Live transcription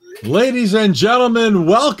Ladies and gentlemen,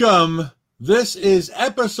 welcome. This is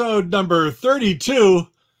episode number 32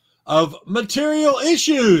 of Material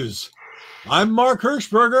Issues. I'm Mark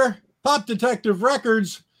Hershberger, Pop Detective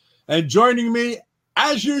Records, and joining me,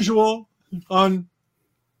 as usual, on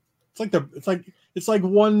it's like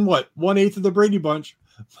 1/8 of the Brady Bunch.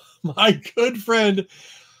 My good friend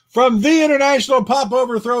from the International Pop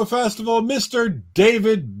Overthrow Festival, Mr.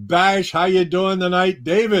 David Bash. How you doing tonight,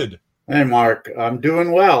 David? Hey, Mark. I'm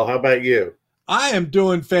doing well. How about you? I am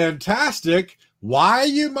doing fantastic. Why,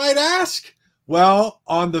 you might ask? Well,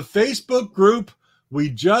 on the Facebook group, we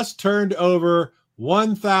just turned over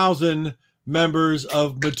 1,000 members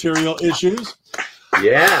of Material Issues.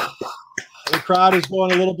 Yeah. The crowd is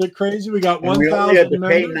going a little bit crazy. We got 1,000 members. We had to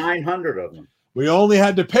pay 900 of them. We only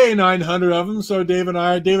had to pay 900 of them, so David and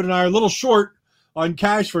I are a little short on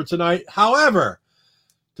cash for tonight. However,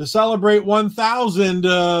 to celebrate 1,000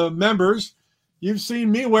 members, you've seen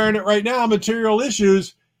me wearing it right now, Material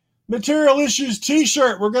Issues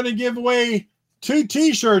t-shirt. We're going to give away 2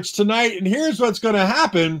 t-shirts tonight, and here's what's going to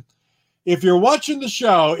happen. If you're watching the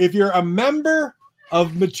show, if you're a member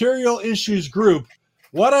of Material Issues group,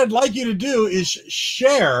 what I'd like you to do is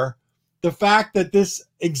share the fact that this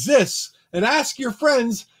exists and ask your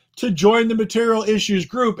friends to join the Material Issues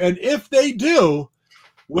group. And if they do,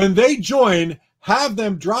 when they join, have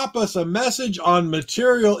them drop us a message on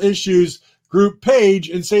Material Issues group page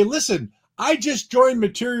and say, listen, I just joined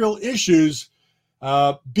Material Issues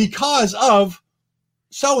because of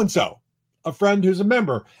so-and-so, a friend who's a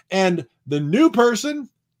member. And the new person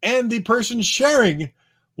and the person sharing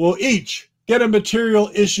will each get a Material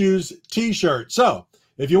Issues t-shirt. So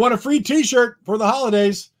if you want a free t-shirt for the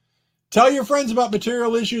holidays, tell your friends about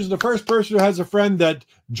Material Issues. The first person who has a friend that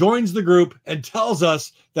joins the group and tells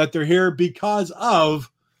us that they're here because of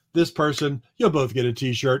this person, you'll both get a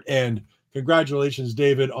t-shirt. And congratulations,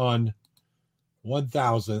 David, on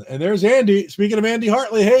 1,000. And there's Andy. Speaking of Andy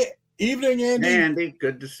Hartley, hey, evening, Andy. Hey, Andy,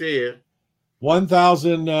 good to see you.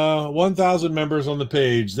 1,000 members on the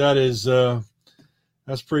page.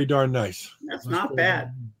 That's pretty darn nice. That's not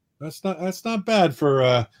bad. That's not bad for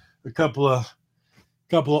a couple of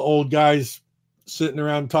old guys sitting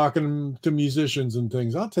around talking to musicians and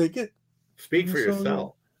things. I'll take it. Speak for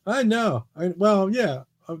yourself. I know.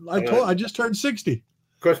 I just turned 60.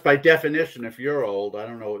 Of course, by definition, if you're old, I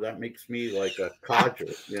don't know, that makes me like a codger.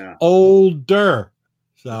 Yeah. Older.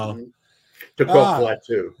 So to go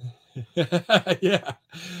Klaatu. Yeah.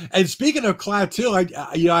 And speaking of Klaatu,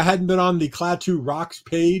 I hadn't been on the Klaatu Rocks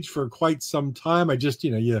page for quite some time. I just,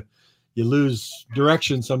 you lose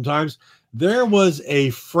direction sometimes. There was a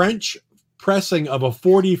French pressing of a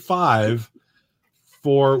 45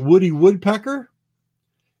 for Woody Woodpecker,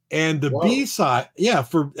 and the B-side,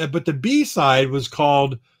 but the B-side was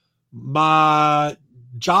called Ma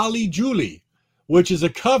Jolly Julie, which is a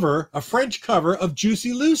French cover of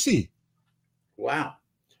Juicy Lucy. Wow.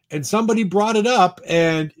 And somebody brought it up,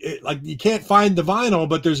 and you can't find the vinyl,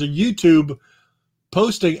 but there's a YouTube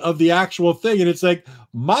posting of the actual thing, and it's like,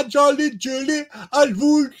 Ma Jolly Julie,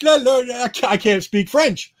 I can't speak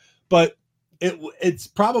French, but it's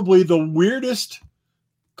probably the weirdest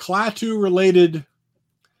Klaatu related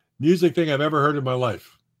music thing I've ever heard in my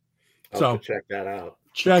life. So check that out.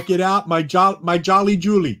 Check it out, my Jolly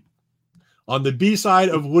Julie, on the B side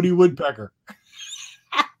of Woody Woodpecker.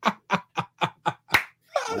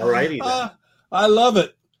 All righty then. I love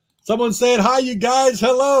it. Someone saying hi, you guys.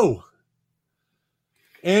 Hello.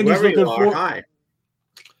 Andy's looking forward. Hi.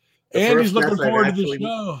 Andy's looking forward to the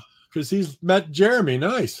show because he's met Jeremy.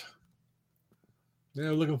 Nice.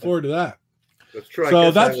 Yeah, looking forward to that. That's true.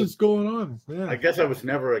 So that's what's going on. Yeah. I guess I was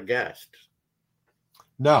never a guest.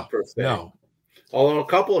 No. Although a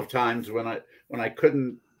couple of times when I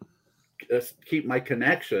couldn't keep my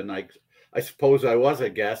connection, I suppose I was a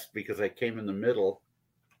guest because I came in the middle.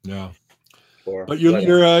 Yeah. But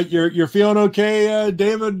you're feeling okay,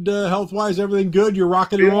 David, health wise, everything good? You're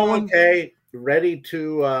rocking and rolling? Okay, ready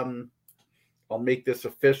to I'll make this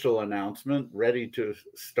official announcement, ready to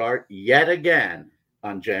start yet again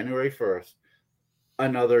on January 1st,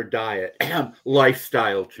 another diet,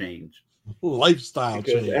 lifestyle change.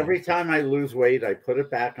 Because every time I lose weight, I put it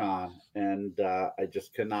back on, and I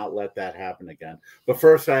just cannot let that happen again. But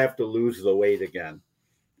first I have to lose the weight again,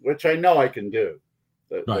 which I know I can do.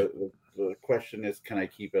 The question is, can I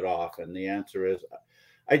keep it off? And the answer is,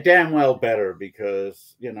 I damn well better,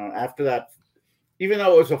 because, after that, even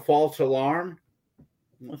though it was a false alarm,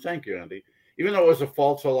 well, thank you, Andy. Even though it was a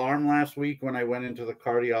false alarm last week when I went into the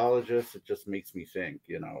cardiologist, it just makes me think,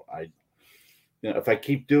 if I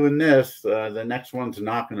keep doing this, the next one's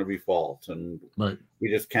not going to be false. And we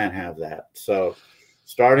just can't have that. So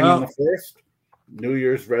starting on the 1st, New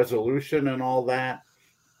Year's resolution and all that,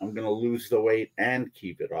 I'm going to lose the weight and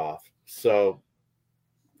keep it off. So,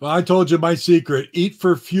 well, I told you my secret: eat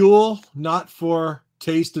for fuel, not for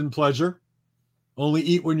taste and pleasure. Only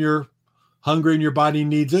eat when you're hungry and your body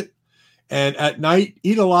needs it. And at night,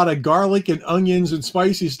 eat a lot of garlic and onions and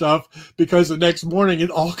spicy stuff, because the next morning it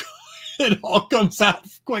all comes out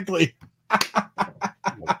quickly.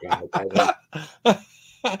 oh God,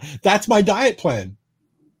 That's my diet plan.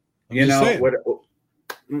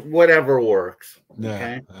 Whatever works.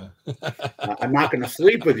 Yeah. Okay. I'm not going to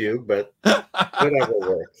sleep with you, but whatever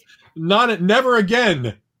works. Never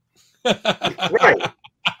again. Right.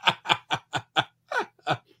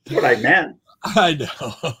 That's what I meant. I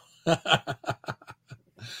know.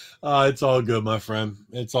 It's all good, my friend.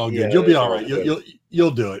 It's all good. Yeah, You'll be all right.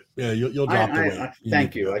 You'll do it. Yeah, you'll drop the weight.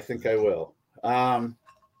 Thank you. I think I will.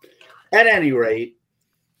 At any rate,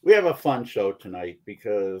 we have a fun show tonight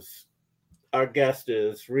because our guest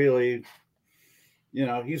is really,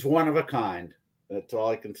 he's one of a kind. That's all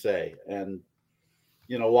I can say. And,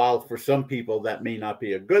 while for some people that may not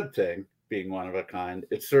be a good thing, being one of a kind,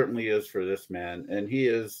 it certainly is for this man. And he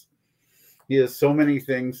is so many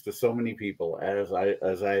things to so many people, as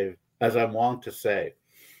I'm wont to say.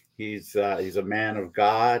 He's a man of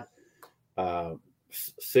God,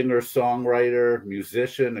 singer, songwriter,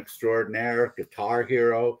 musician extraordinaire, guitar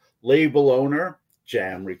hero, label owner,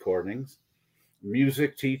 Jam Recordings,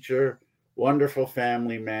 music teacher, wonderful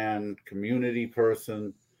family man, community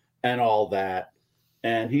person, and all that.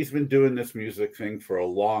 And he's been doing this music thing for a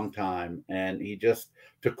long time. And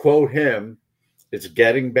to quote him, it's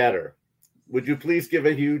getting better. Would you please give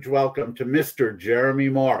a huge welcome to Mr. Jeremy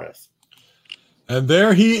Morris? And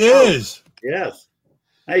there he is. Yes.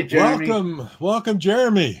 Hey, Jeremy. Welcome,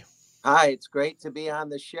 Jeremy. Hi, it's great to be on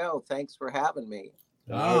the show. Thanks for having me.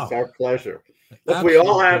 Oh, it's our pleasure. Look, we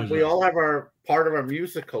all have our part of our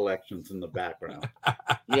music collections in the background.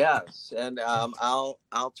 Yes, and I'll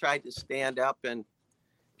try to stand up and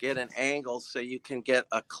get an angle so you can get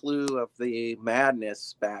a clue of the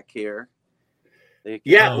madness back here.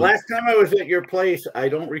 Yeah, last time I was at your place, I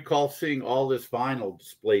don't recall seeing all this vinyl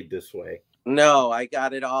displayed this way. No, I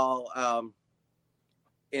got it all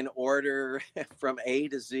in order from A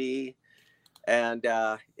to Z, and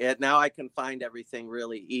now I can find everything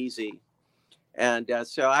really easy. And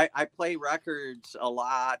so I play records a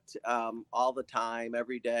lot, all the time,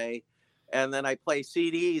 every day. And then I play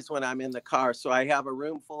CDs when I'm in the car. So I have a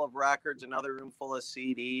room full of records, another room full of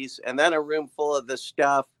CDs, and then a room full of the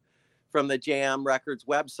stuff from the Jam Records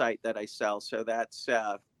website that I sell. So that's,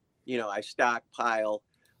 I stockpile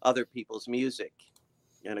other people's music.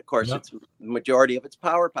 And of course, It's the majority of it's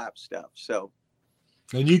power pop stuff. So,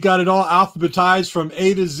 and you got it all alphabetized from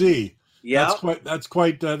A to Z. Yeah, that's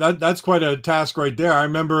quite a task right there. I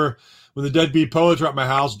remember when the Deadbeat Poets were at my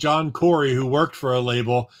house, John Corey, who worked for a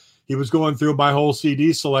label, he was going through my whole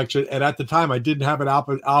CD selection, and at the time I didn't have it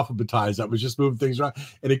alphabetized. I was just moving things around,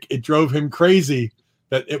 and it drove him crazy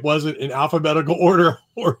that it wasn't in alphabetical order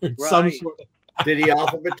or in some sort of. Did he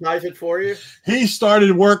alphabetize it for you? He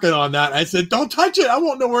started working on that. I said, "Don't touch it. I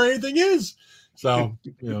won't know where anything is." So,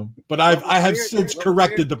 but I have since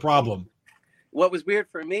corrected the problem. What was weird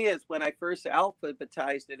for me is when I first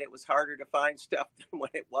alphabetized it, it was harder to find stuff than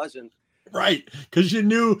when it wasn't. Right, because you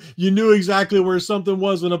knew exactly where something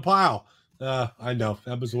was in a pile. I know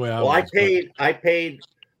that was the way I was. I paid,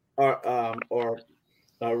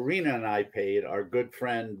 Rena and I paid our good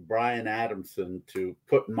friend Brian Adamson to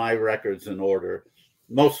put my records in order,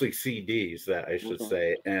 mostly CDs, that I should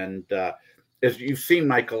say. And as you've seen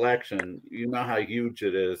my collection, you know how huge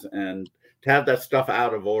it is, and to have that stuff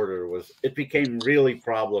out of order became really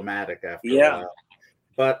problematic after a while.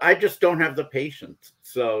 But I just don't have the patience.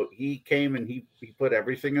 So he came and he put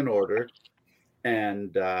everything in order,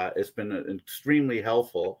 and it's been extremely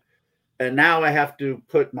helpful. And now I have to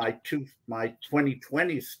put my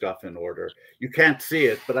 2020 stuff in order. You can't see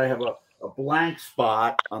it, but I have a blank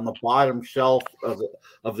spot on the bottom shelf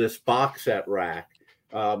of this box set rack.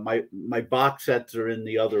 My box sets are in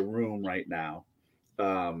the other room right now,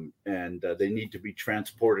 and they need to be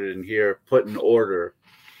transported in here, put in order,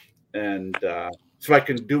 and so I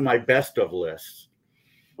can do my best of lists.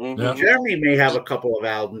 Mm-hmm. Jeremy may have a couple of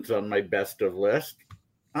albums on my best of list.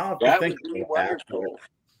 I'll have to think about that.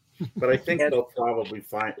 But I think they'll probably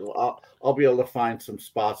find. I'll be able to find some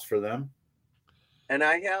spots for them. And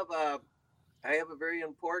I have a very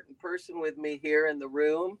important person with me here in the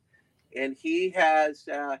room, and he has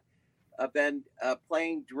been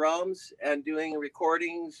playing drums and doing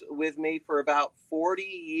recordings with me for about 40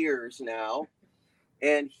 years now.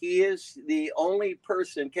 And he is the only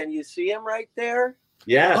person. Can you see him right there?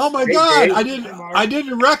 Yes. Oh my Hey, God! Dave. I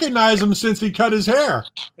didn't recognize him since he cut his hair.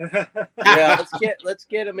 Yeah, let's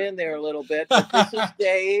get him in there a little bit. But this is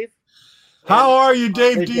Dave. How are you,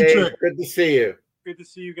 Dave Hey, Dietrich? Dave. Good to see you. Good to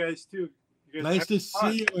see you guys too. You guys Nice to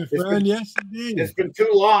see you, my It's friend. been- Yes, indeed. It's been too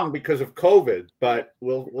long because of COVID, but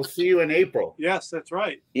we'll see you in April. Yes, that's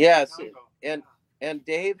right. Yes, and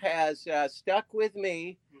Dave has stuck with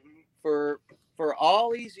me for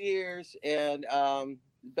all these years, and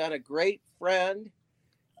been a great friend,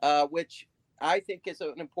 which I think is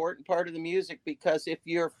an important part of the music, because if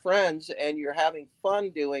you're friends and you're having fun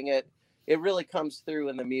doing it, it really comes through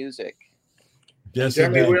in the music. Yes,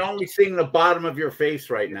 Jeremy, indeed. we're only seeing the bottom of your face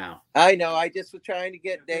right now. I know. I just was trying to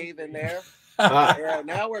get Dave in there. Yeah,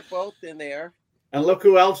 now we're both in there. And look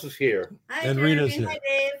who else is here. Hi, And Jeremy. Rita's here. Hi,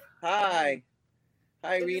 Dave. Hi.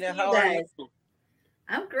 Hi, Good to Rena. see you How are you? guys.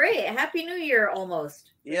 I'm great. Happy New Year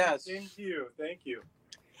almost. Yes. Thank you. Thank you.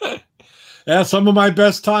 Yeah, some of my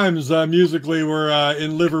best times musically were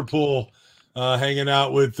in Liverpool, hanging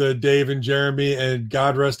out with Dave and Jeremy, and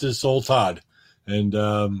God rest his soul, Todd. And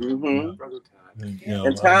Mhm. Brother Todd.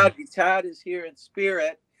 And Todd is here in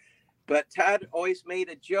spirit, but Todd always made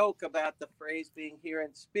a joke about the phrase being here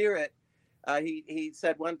in spirit. He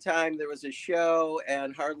said one time there was a show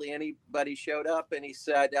and hardly anybody showed up, and he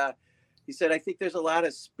said, I think there's a lot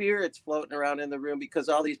of spirits floating around in the room because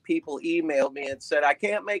all these people emailed me and said, I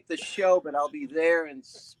can't make the show, but I'll be there in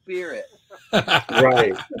spirit.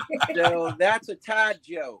 Right. So that's a Todd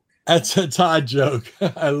joke. That's a Todd joke.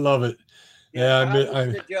 I love it. Yeah, Todd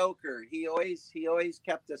was the joker. He always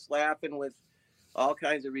kept us laughing with all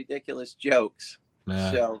kinds of ridiculous jokes.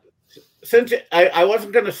 Yeah. So Since I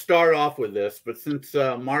wasn't going to start off with this, but since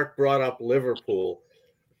Mark brought up Liverpool,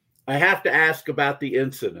 I have to ask about the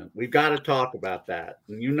incident. We've got to talk about that.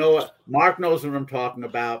 And you know what? Mark knows what I'm talking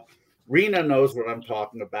about. Rena knows what I'm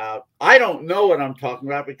talking about. I don't know what I'm talking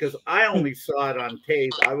about because I only saw it on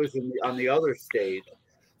tape. I was on the other stage.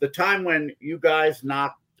 The time when you guys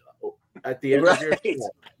knocked at the end of your set,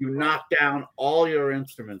 you knocked down all your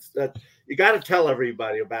instruments. That you got to tell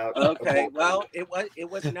everybody about. okay, well, it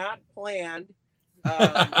was not planned,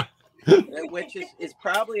 which is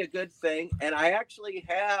probably a good thing. And I actually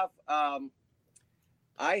have a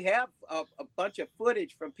bunch of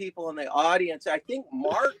footage from people in the audience. I think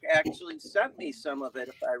Mark actually sent me some of it,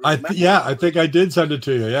 if I remember. I think I did send it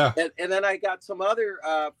to you. Yeah. And then I got some other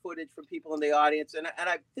footage from people in the audience, and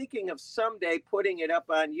I'm thinking of someday putting it up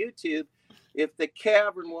on YouTube if the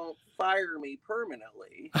cavern won't fire me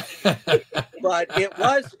permanently. But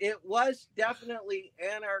it was definitely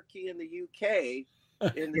anarchy in the UK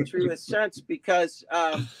in the truest sense, because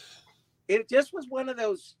it just was one of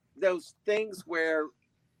those things where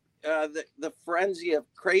the frenzy of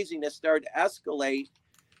craziness started to escalate,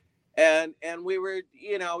 and we were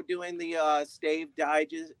doing the stave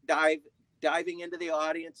diving into the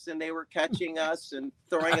audience, and they were catching us and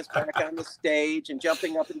throwing us back on the stage and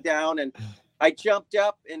jumping up and down, and I jumped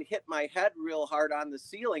up and hit my head real hard on the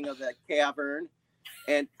ceiling of that cavern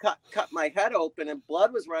and cut my head open, and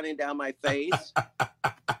blood was running down my face.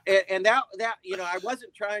 and that I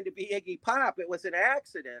wasn't trying to be Iggy Pop. It was an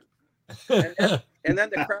accident. And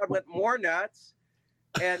then the crowd went more nuts.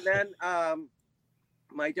 And then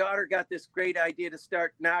my daughter got this great idea to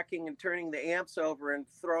start knocking and turning the amps over and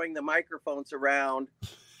throwing the microphones around.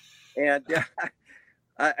 And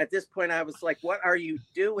at this point, I was like, what are you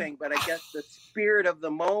doing? But I guess the spirit of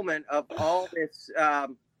the moment of all this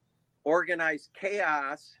organized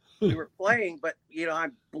chaos, we were playing, but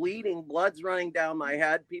I'm bleeding, blood's running down my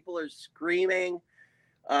head, people are screaming.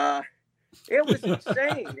 It was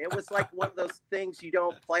insane. It was like one of those things you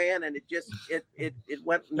don't plan, and it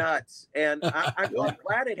went nuts. And I'm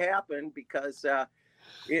glad it happened, because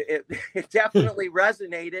it definitely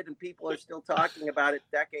resonated, and people are still talking about it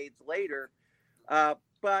decades later.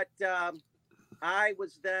 But I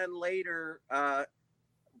was then later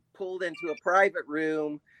pulled into a private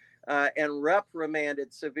room and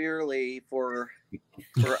reprimanded severely for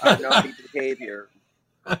unnaughty behavior.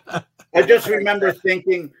 I just remember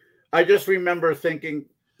thinking,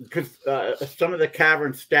 because some of the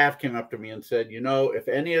cavern staff came up to me and said, if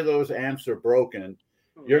any of those amps are broken,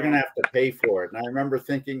 you're going to have to pay for it. And I remember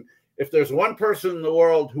thinking, if there's one person in the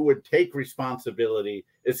world who would take responsibility,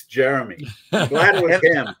 it's Jeremy. I'm glad it was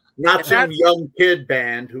him, not some young kid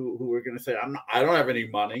band who were going to say, I don't have any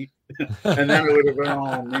money. And then it would have been all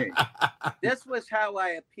on me. This was how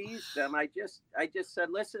I appeased them. I just said,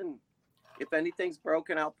 listen, if anything's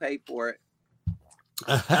broken, I'll pay for it.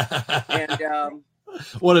 And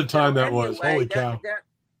what a time that anyway, was. Holy cow.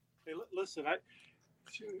 Hey, listen,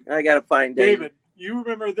 I got to find David. You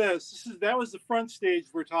remember this? That was the front stage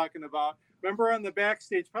we're talking about. remember on the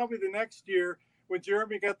backstage, probably the next year, when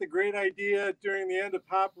Jeremy got the great idea during the end of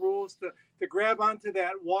Pop Rules to grab onto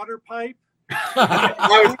that water pipe.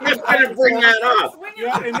 I was just going to bring that up.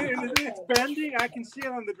 Yeah, and it's bending. I can see it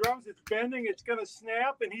on the drums. It's bending. It's going to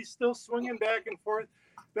snap, and he's still swinging back and forth.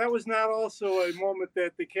 That was not also a moment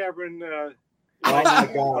that the cavern. Oh my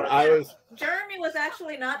God! Jeremy was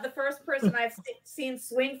actually not the first person I've seen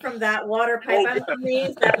swing from that water pipe. I'm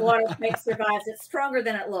amazed that water pipe survives. It's stronger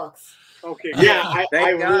than it looks. Okay. Yeah, I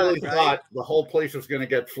really thought the whole place was going to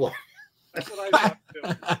get flooded. That's what I thought too.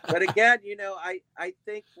 But again, I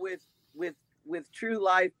think with true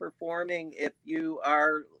live performing, if you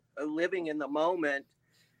are living in the moment,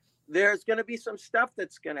 there's going to be some stuff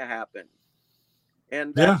that's going to happen,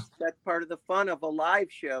 and that's part of the fun of a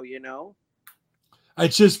live show.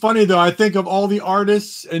 It's just funny though. I think of all the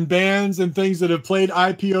artists and bands and things that have played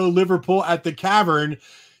IPO Liverpool at the Cavern.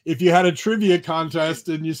 If you had a trivia contest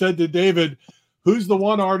and you said to David, who's the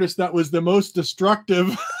one artist that was the most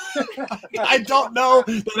destructive? I don't know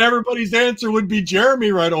that everybody's answer would be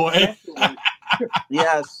Jeremy right away.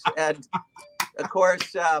 Yes. And of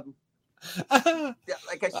course, like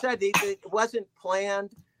I said, it wasn't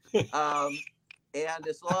planned. And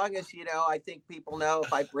as long as, I think people know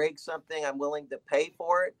if I break something, I'm willing to pay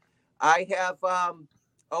for it. I have,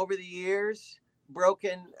 over the years,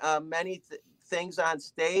 broken many things on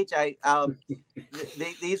stage.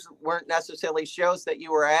 These weren't necessarily shows that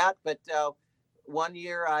you were at, but one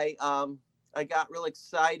year I got real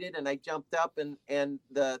excited and I jumped up and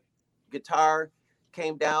the guitar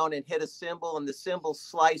came down and hit a cymbal, and the cymbal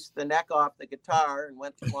sliced the neck off the guitar and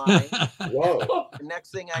went flying. Whoa! The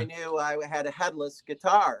next thing I knew, I had a headless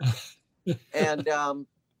guitar, and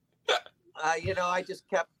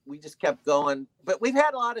we just kept going. But we've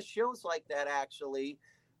had a lot of shows like that actually.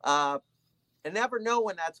 And never know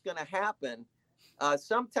when that's going to happen.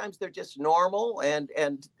 Sometimes they're just normal and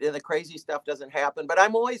the crazy stuff doesn't happen, but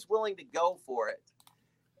I'm always willing to go for it.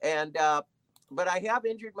 And, but I have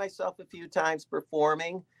injured myself a few times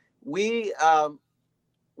performing. There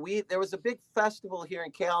was a big festival here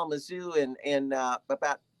in Kalamazoo in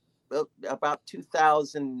about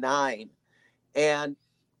 2009. And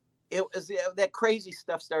it was that crazy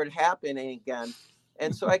stuff started happening again.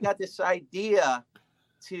 And so I got this idea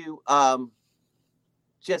to,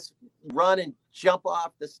 just run and jump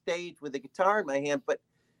off the stage with a guitar in my hand. But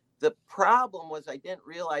the problem was I didn't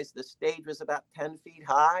realize the stage was about 10 feet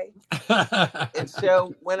high. And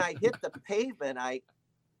so when I hit the pavement, I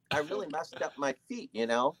really messed up my feet,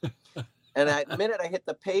 And the minute I hit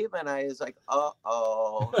the pavement, I was like,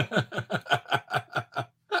 uh-oh.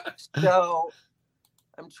 So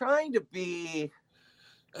I'm trying to be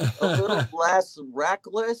a little less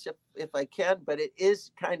reckless if I can, but it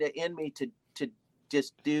is kind of in me to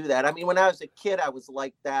just do that. I mean, when I was a kid, I was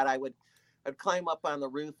like that. I'd climb up on the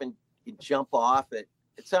roof and jump off it.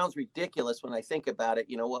 It sounds ridiculous when I think about it.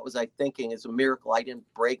 What was I thinking? It's a miracle I didn't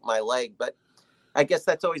break my leg, but I guess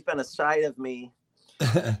that's always been a side of me.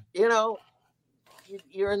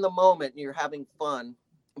 You're in the moment and you're having fun,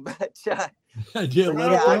 but it's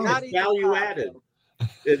value added.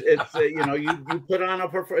 It's you put on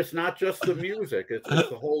it's not just the music, it's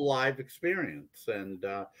the whole live experience, and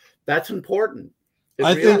that's important.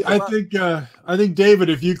 I think David,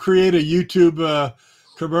 if you create a YouTube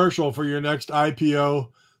commercial for your next IPO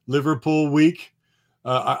Liverpool week,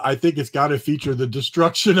 I think it's got to feature the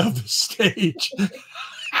destruction of the stage.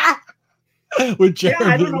 I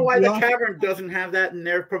don't know why the Cavern doesn't have that in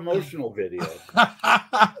their promotional video.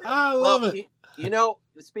 I love it.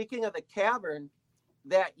 Speaking of the Cavern,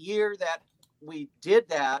 that year that we did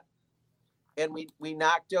that, and we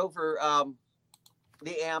knocked over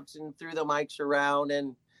the amps and threw the mics around,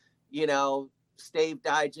 and Stave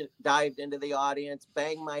dived into the audience,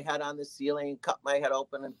 banged my head on the ceiling, cut my head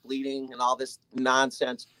open and bleeding and all this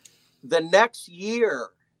nonsense. The next year,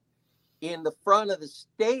 in the front of the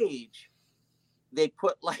stage, they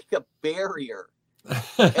put like a barrier.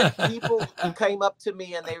 And people came up to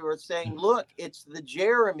me and they were saying, "Look, it's the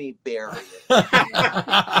Jeremy barrier."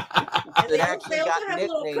 And they also have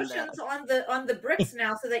little cushions on the bricks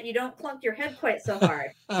now, so that you don't clunk your head quite so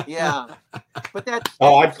hard. Yeah, but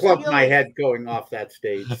I've clunked my head going off that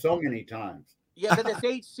stage so many times. Yeah, but the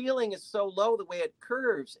stage ceiling is so low the way it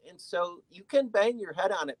curves, and so you can bang your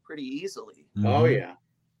head on it pretty easily. Oh yeah,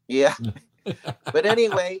 yeah. But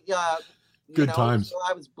anyway, good times. So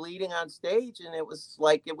I was bleeding on stage, and it was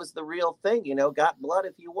like it was the real thing. Got blood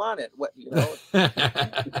if you want it.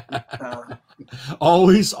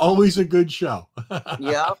 Always a good show.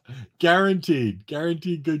 Yeah, guaranteed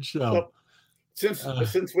good show.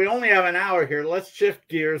 Since we only have an hour here, let's shift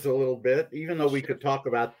gears a little bit, even though we could talk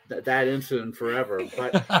about that incident forever.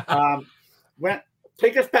 But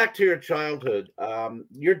take us back to your childhood.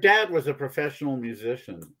 Your dad was a professional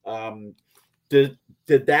musician. Was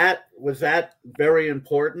that very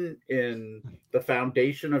important in the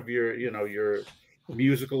foundation of your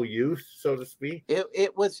musical youth, so to speak?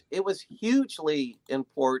 It was hugely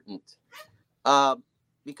important,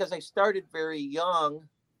 because I started very young,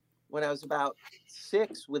 when I was about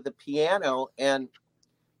 6, with the piano, and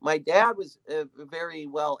my dad was a very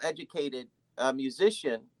well educated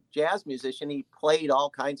musician, jazz musician. He played all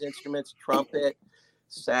kinds of instruments: trumpet,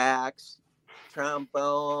 sax,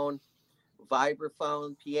 trombone,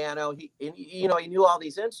 vibraphone, piano. He knew all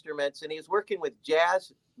these instruments, and he was working with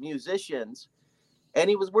jazz musicians, and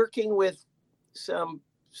he was working with some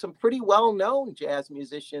pretty well-known jazz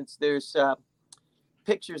musicians. There's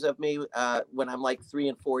pictures of me when I'm like 3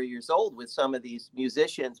 and 4 years old with some of these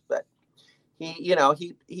musicians, but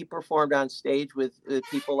he performed on stage with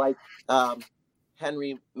people like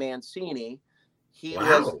Henry Mancini. He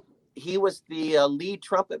was the lead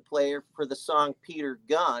trumpet player for the song Peter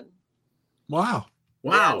Gunn. Wow.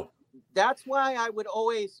 Wow. And that's why I would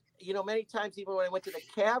always, many times, even when I went to the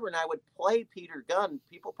Cavern, I would play Peter Gunn.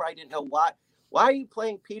 People probably didn't know why. Why are you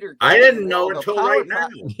playing Peter Gunn? I didn't know until right now.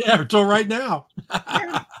 Yeah, until right now.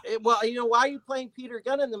 Well, why are you playing Peter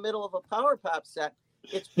Gunn in the middle of a power pop set?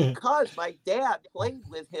 It's because my dad played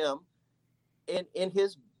with him in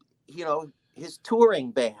his, his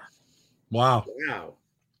touring band. Wow. Wow.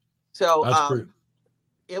 So That's great.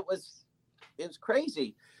 It was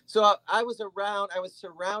crazy. So I was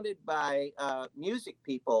surrounded by music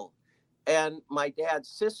people, and my dad's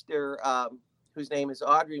sister, whose name is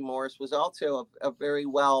Audrey Morris, was also a very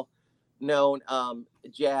well-known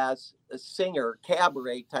jazz singer,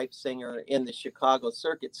 cabaret type singer in the Chicago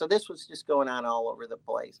circuit. So this was just going on all over the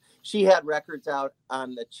place. She had records out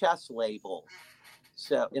on the Chess label,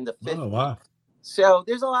 so in the 50s. Oh, wow. So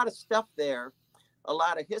there's a lot of stuff there, a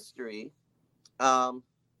lot of history.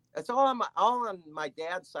 It's all on my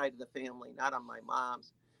dad's side of the family, not on my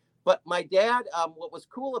mom's. But my dad, what was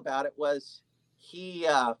cool about it was he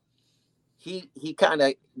kind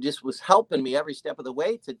of just was helping me every step of the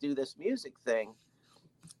way to do this music thing.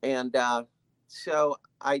 And so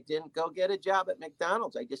I didn't go get a job at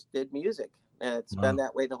McDonald's. I just did music, and it's been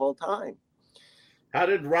that way the whole time. How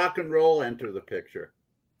did rock and roll enter the picture?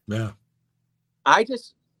 Yeah. I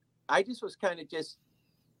just was kind of just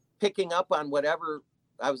picking up on whatever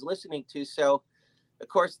I was listening to. So, of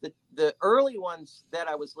course, the early ones that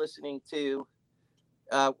I was listening to,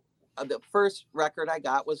 the first record I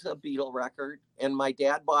got was a Beatle record, and my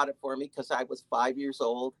dad bought it for me because I was 5 years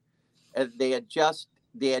old. And they had just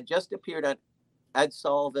appeared on Ed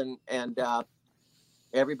Sullivan, and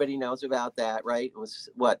everybody knows about that, right? It was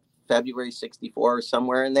February '64 or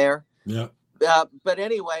somewhere in there. Yeah. But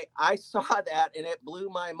anyway, I saw that and it blew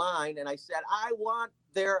my mind, and I said, I want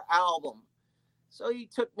their album. So he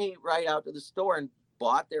took me right out to the store and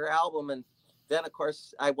bought their album. And then, of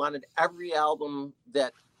course, I wanted every album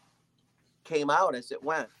that came out as it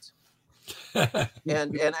went.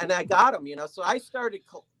 and I got them, So I started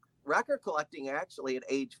record collecting actually at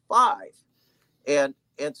age 5. And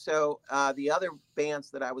so the other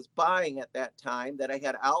bands that I was buying at that time that I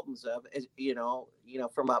had albums of,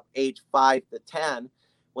 from up age 5 to 10,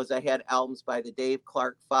 was I had albums by the Dave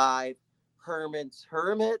Clark 5,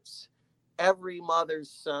 Hermits, Every Mother's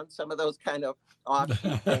Son, some of those kind of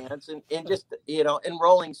offshoot bands, and just, and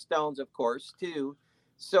Rolling Stones, of course, too.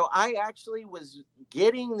 So I actually was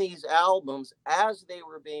getting these albums as they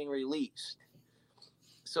were being released.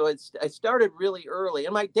 So I started really early,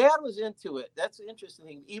 and my dad was into it. That's the interesting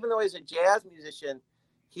thing. Even though he's a jazz musician,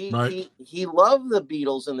 he loved the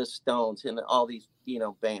Beatles and the Stones and all these,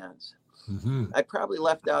 bands. Mm-hmm. I probably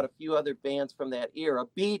left out a few other bands from that era,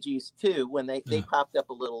 Bee Gees too, when they popped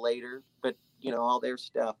up a little later, but all their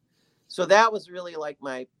stuff. So that was really like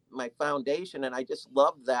my foundation, and I just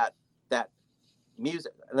loved that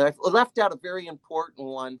music. And I left out a very important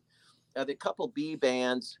one. The couple B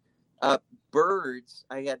bands, Birds.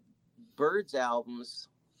 I had Birds albums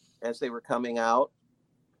as they were coming out,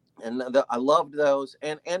 and I loved those,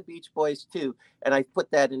 and Beach Boys too. And I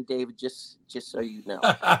put that in, David, just so you know,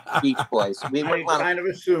 Beach Boys. I kind of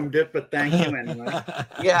assumed it, but thank you anyway.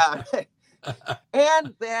 Yeah,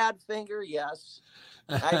 and Badfinger, yes.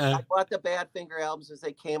 I bought the Badfinger albums as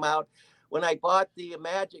they came out. When I bought the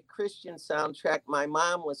Magic Christian soundtrack, my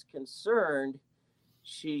mom was concerned.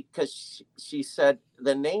 Because she said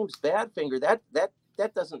the name's Badfinger.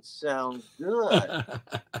 That doesn't sound good.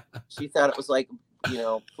 She thought it was like,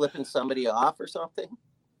 flipping somebody off or something.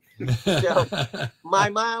 So my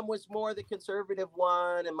mom was more the conservative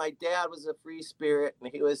one, and my dad was a free spirit,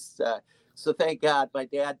 and he was. So thank God my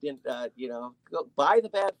dad didn't, go buy the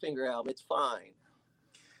Badfinger album. It's fine.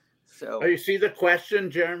 So. Oh, you see the question,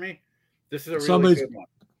 Jeremy? This is a really good one.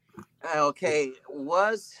 Okay.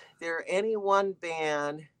 Was there any one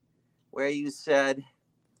band where you said,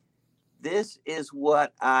 this is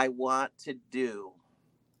what I want to do?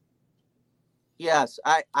 Yes,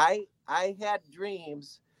 I had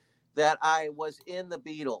dreams that I was in the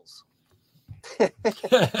Beatles. I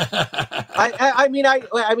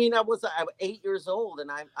was 8 years old, and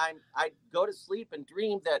I'd go to sleep and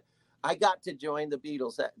dream that I got to join the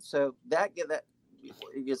Beatles. So that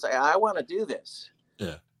you say, I want to do this.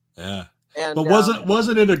 Yeah. Yeah. And but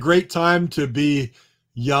wasn't it a great time to be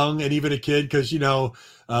young and even a kid? Because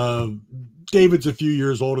David's a few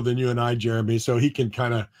years older than you and I, Jeremy, so he can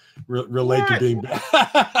kind of relate to being.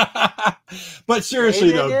 But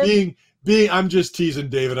seriously, though, being I'm just teasing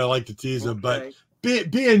David. I like to tease him, but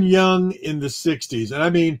being young in the '60s, and I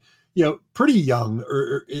mean, pretty young,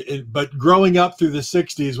 but growing up through the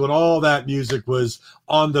 '60s when all that music was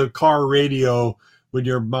on the car radio. When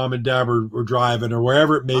your mom and dad were driving or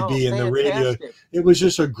wherever it may be in the radio, it was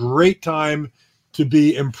just a great time to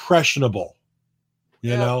be impressionable,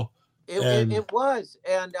 you know? It was.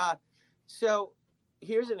 And so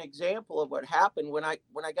here's an example of what happened. When I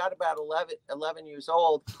got about 11 years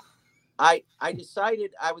old, I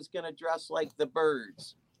decided I was going to dress like the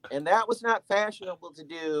Byrds. And that was not fashionable to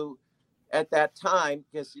do at that time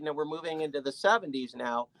because, we're moving into the 70s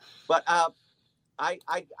now. But I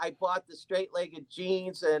bought the straight-legged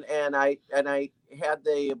jeans and I had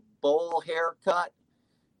the bowl haircut,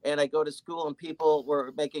 and I go to school and people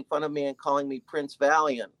were making fun of me and calling me Prince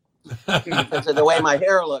Valiant because of the way my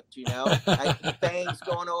hair looked. I had the bangs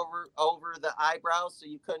going over the eyebrows, so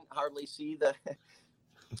you couldn't hardly see the.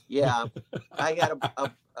 Yeah, I had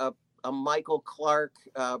a Michael Clark,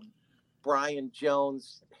 Brian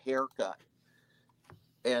Jones haircut.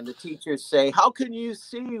 And the teachers say, how can you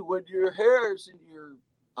see when your hair's in your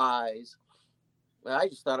eyes? Well, I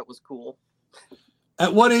just thought it was cool.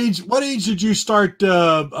 At what age did you start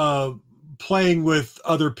playing with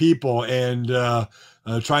other people and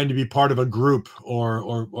trying to be part of a group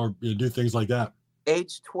or do things like that?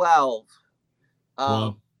 Age 12.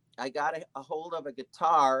 Wow. I got a hold of a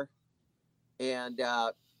guitar, and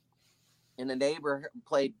the neighbor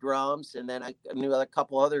played drums, and then I knew a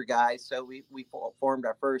couple other guys, so we formed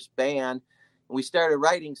our first band. We started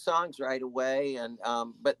writing songs right away, and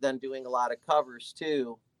but then doing a lot of covers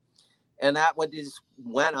too, and that just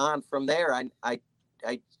went on from there. I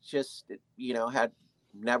just had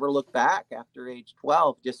never looked back after age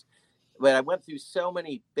 12. But I went through so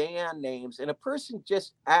many band names, and a person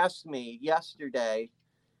just asked me yesterday,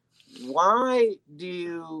 why do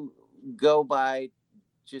you go by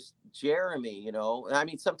just Jeremy? I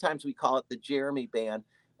mean, sometimes we call it the Jeremy Band.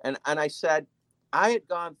 And I said, I had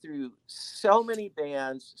gone through so many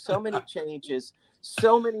bands, so many changes,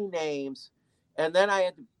 so many names. And then I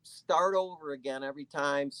had to start over again every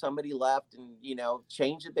time somebody left and,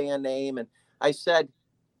 change the band name. And I said,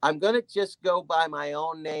 I'm going to just go by my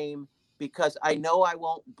own name because I know I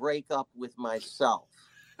won't break up with myself.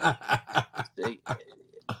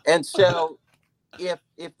 And so if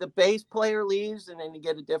the bass player leaves and then you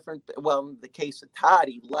get a different, well, in the case of Todd,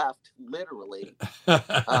 he left literally. But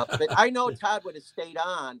I know Todd would have stayed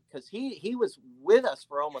on because he was with us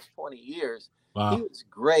for almost 20 years. Wow. He was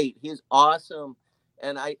great. He was awesome.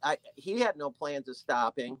 And he had no plans of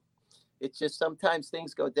stopping. It's just sometimes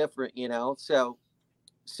things go different, So,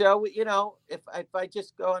 if I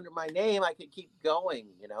just go under my name, I could keep going,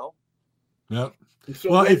 Yep.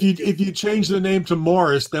 So well, if you change the name to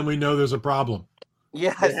Morris, then we know there's a problem.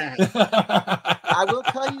 Yes. I will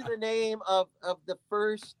tell you the name of the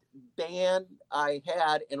first band I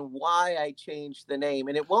had and why I changed the name,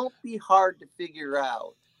 and it won't be hard to figure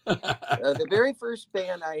out. The very first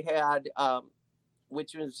band I had,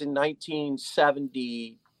 which was in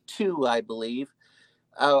 1972, I believe,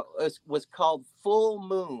 was called Full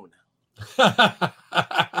Moon. And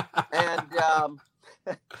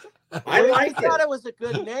I thought it was a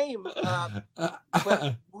good name,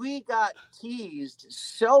 but we got teased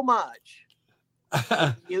so much.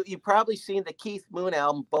 You probably seen the Keith Moon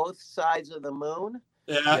album, Both Sides of the Moon.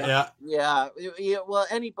 Yeah. Well,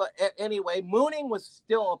 anyway, mooning was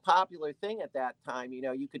still a popular thing at that time.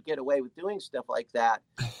 You could get away with doing stuff like that.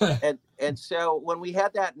 and so when we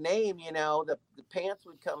had that name, the pants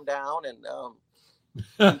would come down and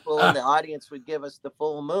people in the audience would give us the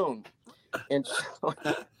full moon. And so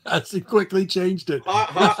As he quickly changed it.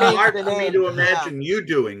 Hard for me to imagine you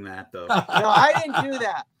doing that, though. No, I didn't do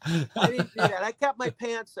that. I kept my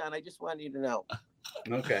pants on. I just wanted you to know.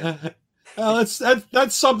 Okay.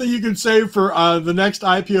 That's something you can save for the next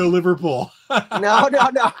IPO Liverpool. No.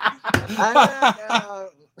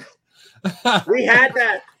 We had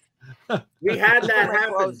that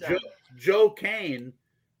happen. Joe Kane.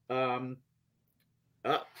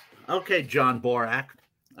 Okay, John Borak.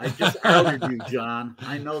 I just outed you, John.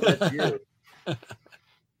 I know that's you.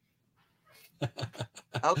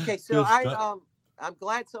 Okay, so I'm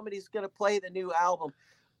glad somebody's going to play the new album.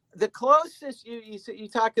 The closest you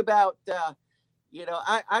talk about, I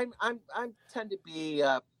tend to be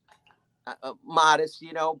modest,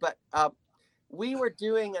 but we were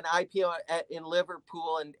doing an IPO in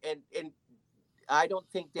Liverpool, and I don't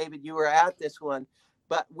think, David, you were at this one,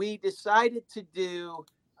 but we decided to do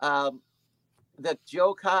the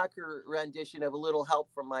Joe Cocker rendition of A Little Help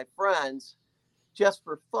from My Friends just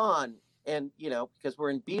for fun. And, because we're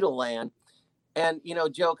in Beatle land. And,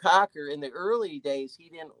 Joe Cocker in the early days, he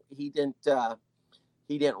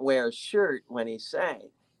didn't wear a shirt when he sang.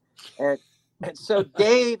 And so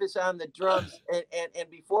Dave is on the drums. And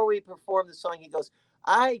before we perform the song, he goes,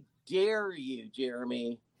 "I dare you,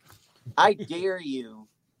 Jeremy. I dare you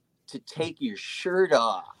to take your shirt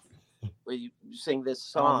off when you sing this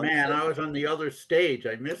song." Oh man, I was on the other stage.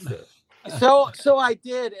 I missed it. So I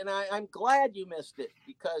did, and I'm glad you missed it,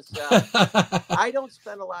 because I don't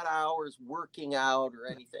spend a lot of hours working out or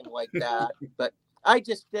anything like that. But I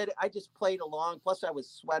just did. I just played along. Plus, I was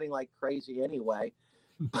sweating like crazy anyway.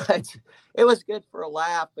 But it was good for a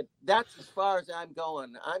laugh. But that's as far as I'm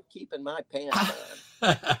going. I'm keeping my pants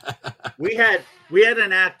on. We had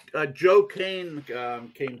an act. Joe Kane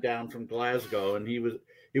came down from Glasgow, and he was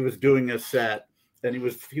doing a set, and he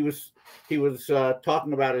was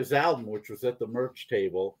talking about his album, which was at the merch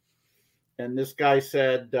table, and this guy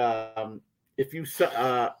said, "If you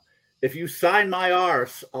sign my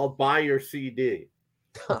arse, I'll buy your CD."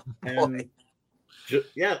 And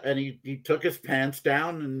and he took his pants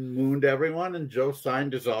down and mooned everyone, and Joe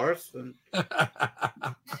signed his arse, and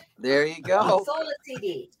there you go. He sold a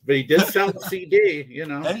CD, but he did sell the CD.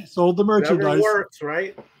 He sold the merchandise. Whatever works,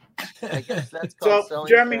 right? I guess that's called so,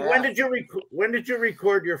 Jeremy, when did you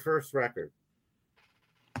record your first record?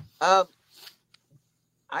 I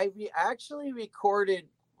actually recorded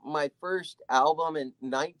my first album in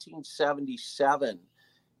 1977,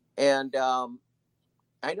 and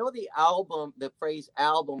I know the phrase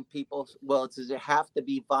album, people, does it have to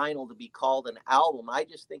be vinyl to be called an album? I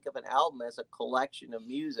just think of an album as a collection of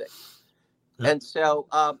music. Yeah. And so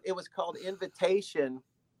it was called Invitation,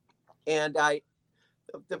 and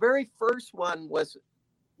the very first one was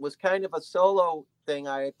kind of a solo thing.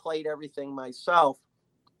 I played everything myself.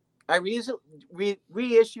 I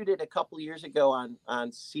reissued it a couple of years ago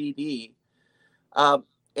on CD.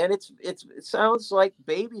 And it sounds like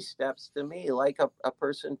baby steps to me, like a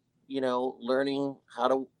person, learning how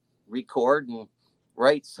to record and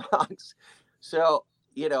write songs. So,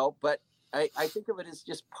 but I think of it as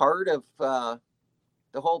just part of the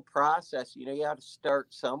whole process. You have to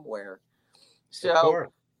start somewhere. So,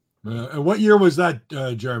 and what year was that,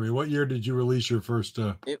 Jeremy? What year did you release your first?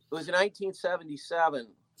 It was 1977.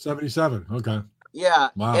 77. Okay. Yeah.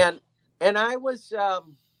 Wow. And I was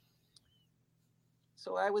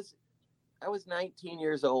so I was 19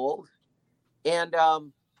 years old, and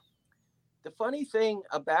the funny thing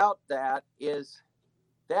about that is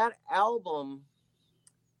that album,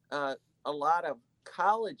 a lot of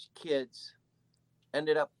college kids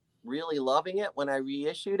ended up really loving it when I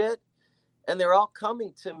reissued it. And they're all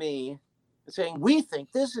coming to me saying, "We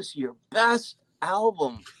think this is your best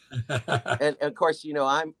album." And of course,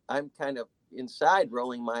 I'm kind of inside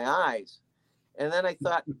rolling my eyes. And then I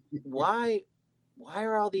thought, why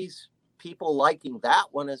are all these people liking that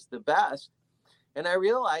one as the best? And I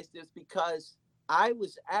realized it's because I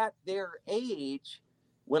was at their age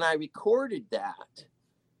when I recorded that.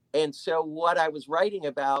 And so what I was writing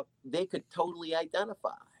about, they could totally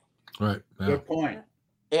identify. Right. Yeah. Good point.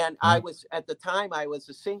 And I was, at the time, I was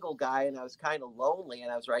a single guy, and I was kind of lonely, and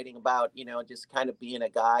I was writing about, just kind of being a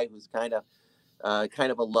guy who's kind of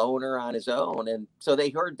a loner on his own. And so they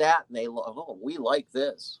heard that, and we like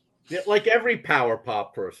this. Yeah, like every power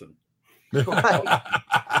pop person. Right.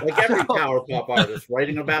 Like every power pop artist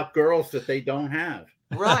writing about girls that they don't have.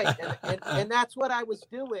 Right. And that's what I was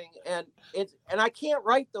doing. And I can't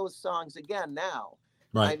write those songs again now.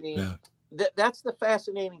 Right. I mean, that's the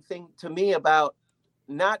fascinating thing to me about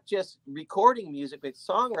not just recording music, but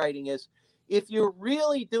songwriting is, if you're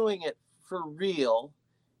really doing it for real,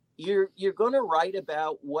 you're going to write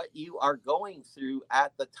about what you are going through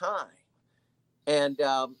at the time. And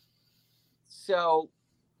so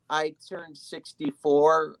I turned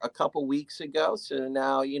 64 a couple weeks ago. So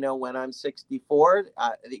now, you know, when I'm 64,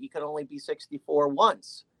 you can only be 64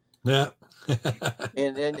 once. Yeah.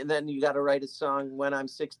 and then you got to write a song when I'm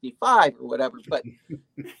 65 or whatever. But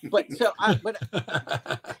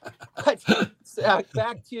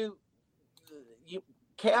back to you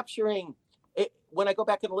capturing it. When I go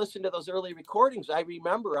back and listen to those early recordings, I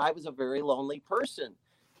remember I was a very lonely person,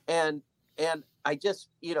 and I just,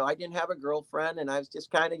 you know, I didn't have a girlfriend, and I was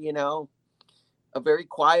just kind of, you know, a very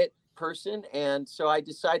quiet person. And so I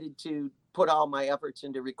decided to put all my efforts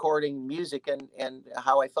into recording music and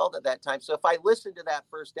how I felt at that time. So if I listen to that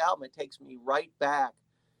first album, it takes me right back.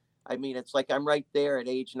 I mean, it's like I'm right there at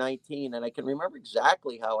age 19, and I can remember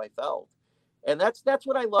exactly how I felt. And that's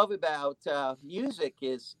what I love about music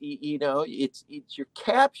is, you know, it's you're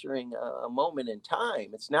capturing a moment in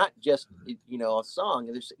time. It's not just, you know, a song.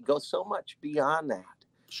 It goes so much beyond that.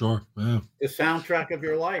 Sure. Yeah. The soundtrack of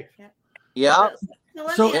your life. Yeah.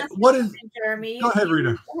 So let me ask what you is? Jeremy? Go ahead,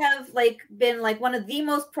 Rita. You have been one of the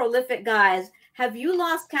most prolific guys. Have you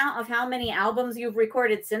lost count of how many albums you've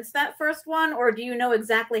recorded since that first one, or do you know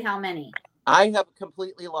exactly how many? I have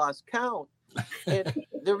completely lost count. And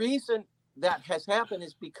the reason that has happened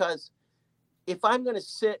is because if I'm going to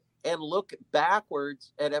sit and look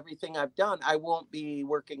backwards at everything I've done, I won't be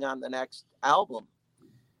working on the next album.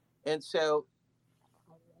 And so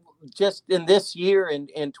just in this year, in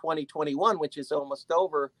 2021, which is almost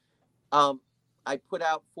over, I put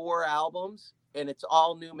out 4 albums, and it's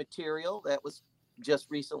all new material that was just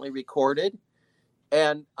recently recorded.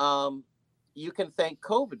 And you can thank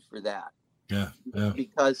COVID for that. Yeah.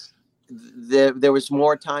 Because there was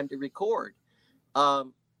more time to record.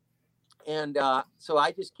 So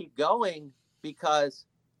I just keep going because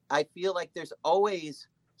I feel like there's always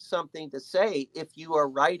something to say if you are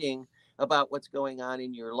writing about what's going on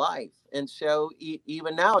in your life. And so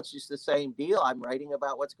even now, it's just the same deal. I'm writing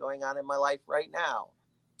about what's going on in my life right now.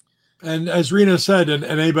 And as Rena said, and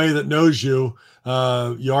anybody that knows you,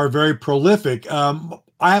 you are very prolific.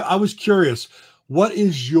 I was curious, what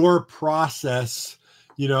is your process,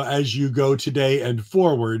 you know, as you go today and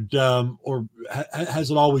forward, or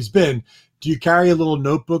has it always been? Do you carry a little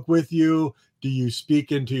notebook with you? Do you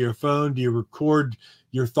speak into your phone? Do you record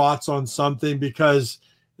your thoughts on something? Because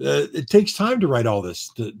it takes time to write all this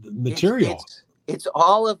the material. It's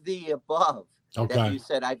all of the above. Okay. That you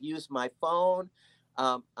said. I've used my phone.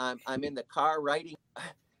 I'm in the car writing.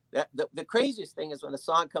 The craziest thing is when a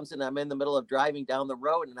song comes in, I'm in the middle of driving down the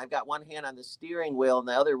road, and I've got one hand on the steering wheel and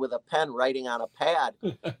the other with a pen writing on a pad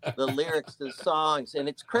the lyrics to the songs, and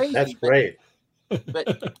it's crazy. That's great.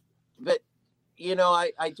 But you know,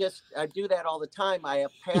 I do that all the time. I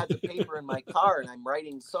have pads of paper in my car, and I'm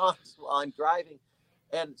writing songs while I'm driving.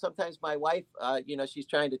 And sometimes my wife, you know, she's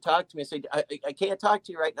trying to talk to me. I say, I can't talk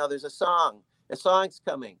to you right now. There's a song. A song's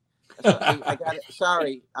coming. So I got it.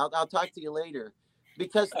 Sorry, I'll talk to you later,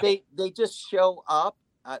 because they just show up.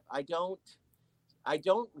 I don't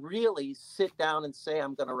really sit down and say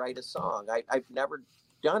I'm going to write a song. I've never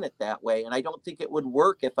done it that way, and I don't think it would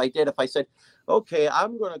work if I did. If I said, okay,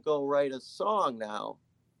 I'm going to go write a song now.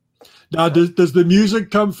 Now, does the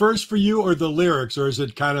music come first for you, or the lyrics, or is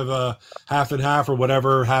it kind of a half and half, or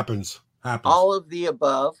whatever happens? All of the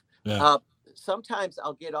above. Yeah. Sometimes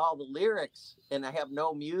I'll get all the lyrics and I have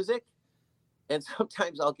no music, and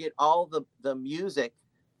sometimes I'll get all the music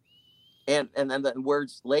and then the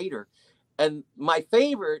words later. And my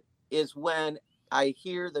favorite is when I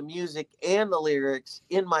hear the music and the lyrics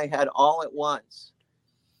in my head all at once.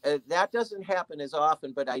 That doesn't happen as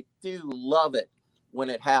often, but I do love it when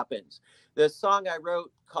it happens. The song I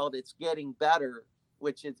wrote called It's Getting Better,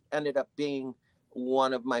 which ended up being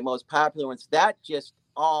one of my most popular ones, that just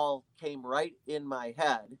all came right in my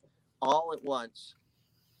head all at once.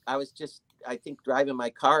 I was just, I think, driving my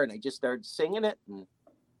car, and I just started singing it, and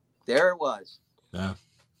there it was. Yeah.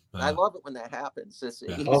 I love it when that happens. It's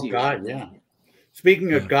easier. Oh God, yeah.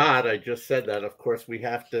 Speaking of God, I just said that. Of course, we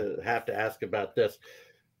have to ask about this.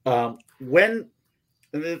 When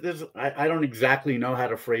I don't exactly know how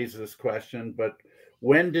to phrase this question, but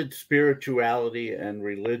when did spirituality and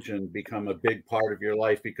religion become a big part of your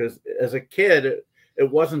life? Because as a kid, it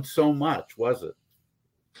wasn't so much, was it?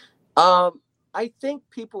 I think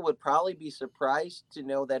people would probably be surprised to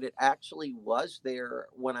know that it actually was there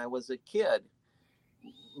when I was a kid,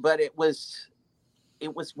 but it was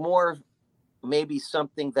more maybe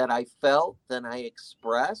something that I felt than I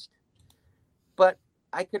expressed. But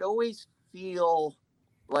I could always feel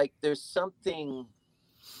like there's something,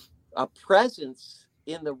 a presence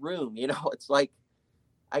in the room. You know, it's like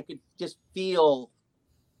I could just feel,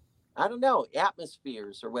 I don't know,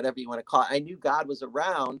 atmospheres or whatever you want to call it. I knew God was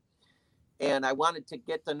around, and I wanted to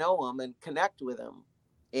get to know him and connect with him.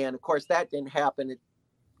 And of course, that didn't happen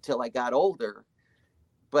until I got older.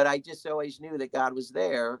 But I just always knew that God was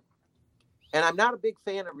there. And I'm not a big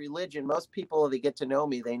fan of religion. Most people, they get to know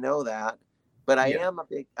me, they know that. But I am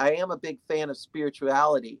a big fan of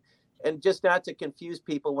spirituality. And just not to confuse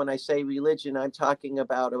people, when I say religion, I'm talking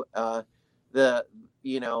about the,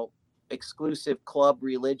 exclusive club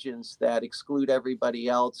religions that exclude everybody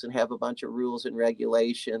else and have a bunch of rules and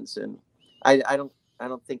regulations. And I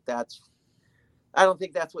don't think that's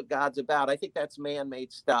what God's about. I think that's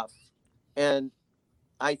man-made stuff. And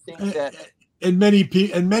I think that and many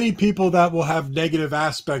people that will have negative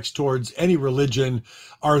aspects towards any religion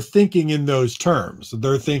are thinking in those terms.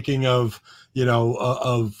 They're thinking of,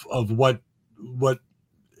 of what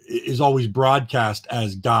is always broadcast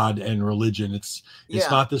as God and religion. It's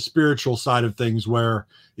not the spiritual side of things, where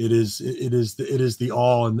it is the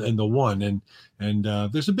all and the one.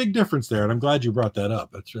 And there's a big difference there. And I'm glad you brought that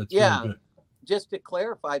up. That's really good. Just to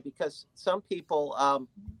clarify, because some people,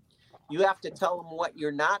 you have to tell them what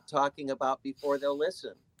you're not talking about before they'll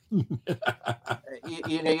listen. You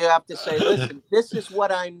have to say, listen, this is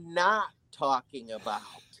what I'm not talking about.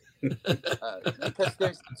 Because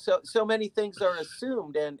there's so many things are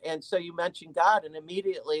assumed. And so you mention God, and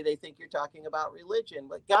immediately they think you're talking about religion.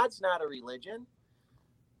 But God's not a religion.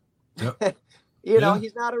 Yep.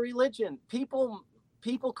 He's not a religion. People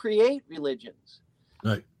create religions.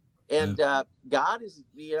 Right. And God is,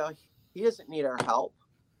 he doesn't need our help.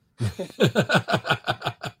 I'm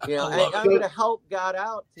going to help God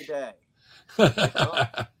out today.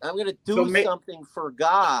 I'm going to do something for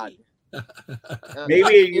God.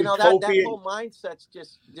 Maybe that whole mindset's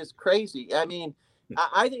just crazy. I mean,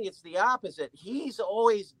 I think it's the opposite. He's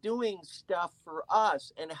always doing stuff for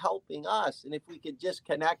us and helping us, and if we could just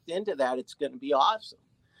connect into that, it's going to be awesome.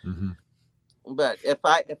 Mm-hmm. But if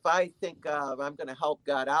I think I'm going to help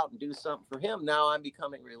God out and do something for him, now I'm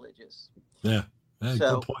becoming religious. Yeah. Hey,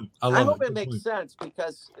 so good point. I hope it makes sense,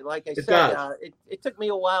 because like I said, it took me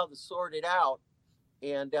a while to sort it out.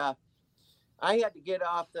 And I had to get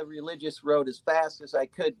off the religious road as fast as I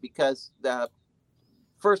could, because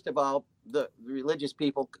first of all, the religious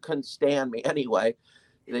people couldn't stand me anyway.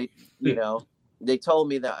 They, they told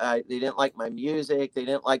me that they didn't like my music. They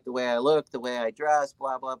didn't like the way I looked, the way I dressed,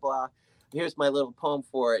 blah, blah, blah. Here's my little poem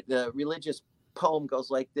for it. The religious poem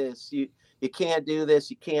goes like this. You can't do this,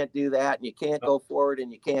 you can't do that, and you can't go forward,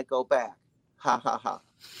 and you can't go back. Ha, ha, ha.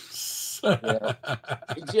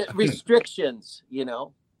 Restrictions,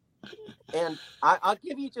 And I'll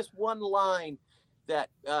give you just one line that,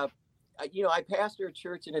 I pastor a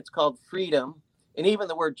church, and it's called Freedom. And even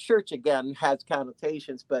the word church, again, has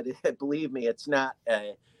connotations, but believe me, it's not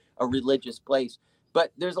a religious place.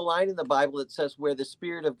 But there's a line in the Bible that says, where the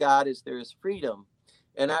Spirit of God is, there is freedom.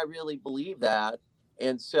 And I really believe that.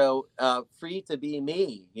 And so free to be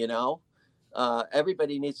me,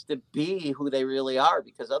 everybody needs to be who they really are,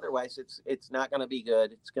 because otherwise it's not going to be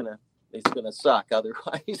good. It's going to suck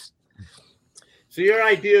otherwise. So your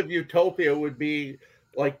idea of utopia would be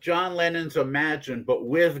like John Lennon's Imagine, but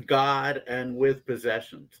with God and with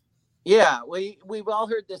possessions. Yeah. We've all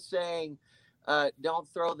heard this saying, don't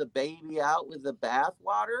throw the baby out with the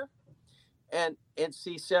bathwater. And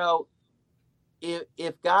see, so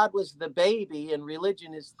if God was the baby and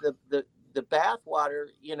religion is the bathwater,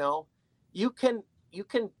 you can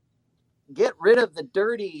get rid of the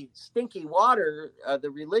dirty, stinky water, the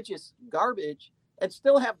religious garbage, and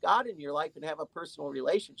still have God in your life and have a personal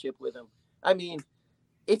relationship with him. I mean,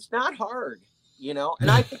 it's not hard,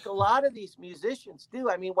 and I think a lot of these musicians do.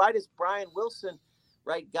 I mean, why does Brian Wilson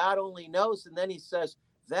write God Only Knows, and then he says,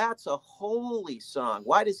 that's a holy song?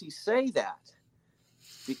 Why does he say that?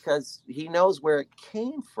 Because he knows where it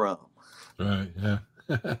came from. Right. Yeah.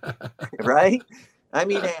 Right. I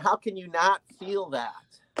mean, how can you not feel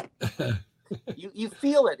that? You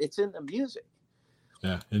feel it. It's in the music.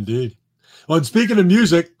 Yeah, indeed. Well, and speaking of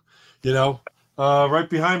music, right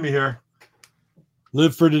behind me here,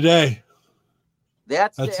 Live for Today.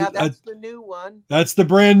 That's the new one. That's the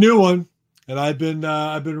brand new one, and I've been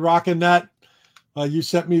rocking that. You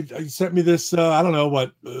sent me this, I don't know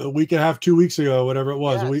what, a week and a half, 2 weeks ago, whatever it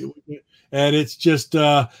was. Yes. And it's just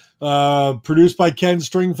produced by Ken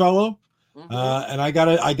Stringfellow. Mm-hmm. And I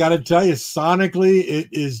gotta tell you, sonically, it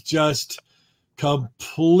is just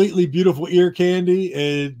completely beautiful ear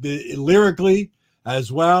candy. Lyrically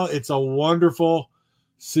as well, it's a wonderful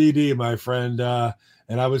CD, my friend.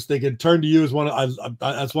 And I was thinking, Turn to You is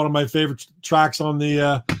that's one of my favorite tracks on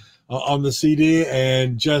the on the CD,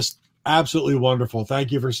 and just absolutely wonderful.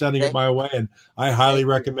 Thank you for sending it my way, and I highly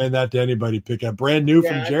recommend that to anybody. Pick up brand new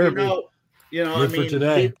from Jeremy. I mean,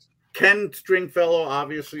 today. Ken Stringfellow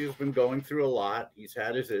obviously has been going through a lot. He's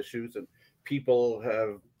had his issues, and people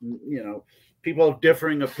have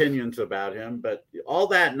differing opinions about him. But all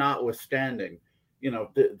that notwithstanding,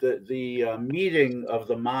 the meeting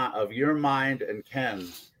of your mind and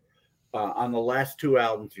Ken's on the last two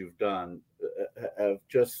albums you've done have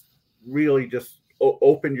just really just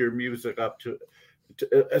opened your music up to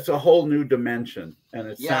it's a whole new dimension, and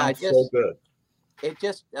it sounds so good. It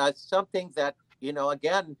just something that,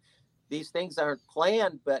 again, these things aren't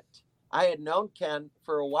planned, but I had known Ken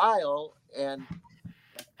for a while, and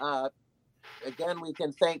again, we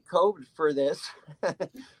can thank COVID for this.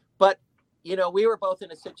 But we were both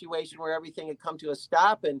in a situation where everything had come to a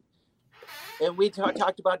stop, and we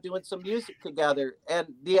talked about doing some music together. And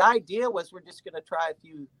the idea was we're just going to try a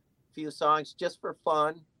few songs just for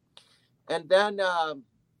fun. And then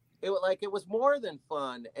it was more than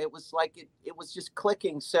fun. It was like it was just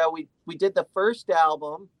clicking. So we did the first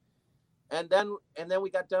album, and then we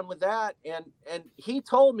got done with that. And he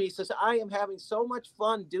told me, he says, I am having so much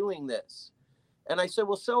fun doing this. And I said,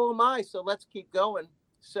 well, so am I. So let's keep going.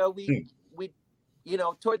 So we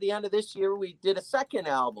toward the end of this year, we did a second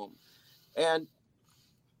album, and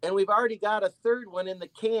we've already got a third one in the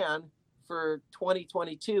can for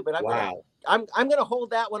 2022. But I'm going to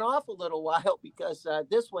hold that one off a little while because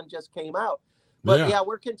this one just came out. But yeah,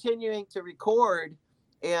 we're continuing to record,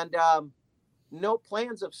 and no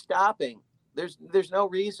plans of stopping. There's no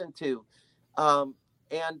reason to.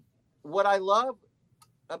 And what I love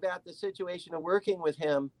about the situation of working with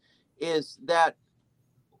him is that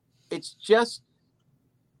it's just,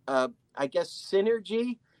 I guess,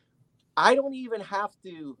 synergy. I don't even have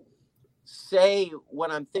to say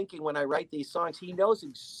what I'm thinking when I write these songs. He knows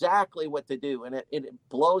exactly what to do, and it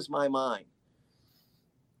blows my mind.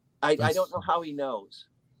 I don't know how he knows,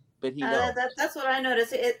 but he knows. That's what I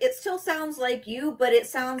noticed. It still sounds like you, but it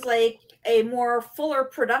sounds like a more fuller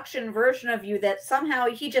production version of you that somehow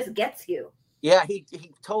he just gets you. Yeah, he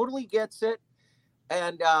totally gets it.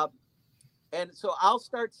 And so I'll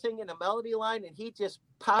start singing a melody line, and he just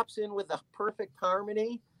pops in with a perfect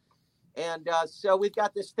harmony. And so we've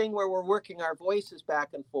got this thing where we're working our voices back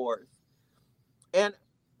and forth. And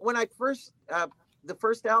when I the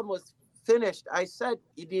first album was finished, I said,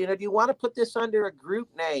 do you want to put this under a group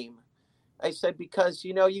name? I said, because,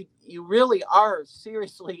 you really are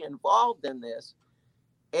seriously involved in this.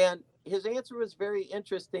 And his answer was very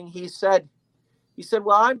interesting. He said,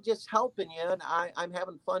 well, I'm just helping you, and I'm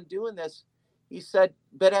having fun doing this. He said,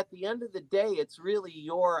 but at the end of the day, it's really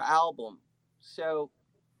your album. So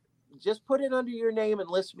just put it under your name and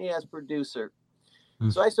list me as producer.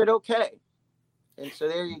 So I said, okay. And so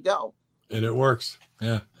there you go. And it works.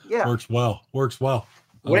 Yeah. Works well.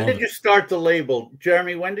 When did you start the label?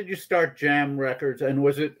 Jeremy, when did you start Jam Records? And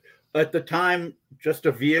was it at the time just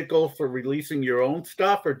a vehicle for releasing your own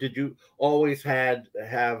stuff, or did you always have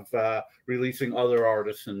releasing other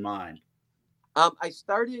artists in mind? I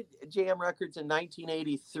started Jam Records in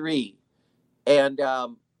 1983, and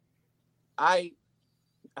the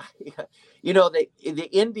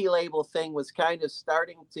indie label thing was kind of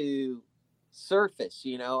starting to surface.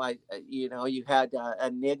 You had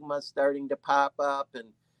Enigma starting to pop up, and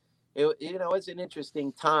it was an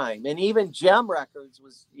interesting time. And even Gem Records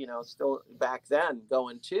was still back then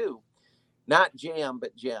going too, not Jam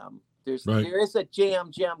but Gem. There is a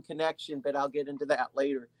Jam connection, but I'll get into that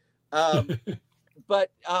later.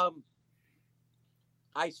 But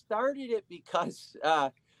I started it because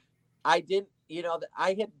I didn't,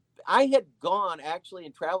 I had gone actually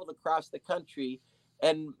and traveled across the country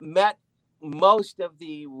and met most of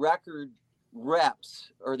the record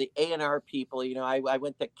reps or the A&R people. I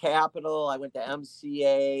went to Capitol, I went to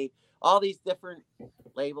MCA, all these different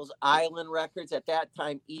labels, Island Records. At that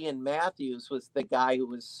time, Ian Matthews was the guy who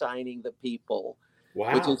was signing the people.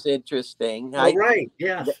 Wow. Which is interesting. Right.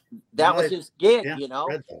 Yeah. That was his gig,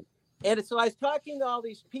 And so I was talking to all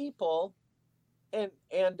these people, and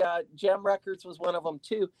Gem Records was one of them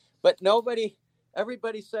too. But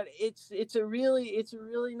everybody said it's a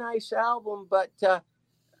really nice album, but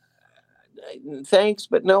thanks,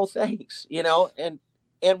 but no thanks.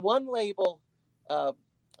 And one label,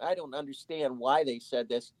 I don't understand why they said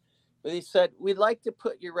this, but they said, we'd like to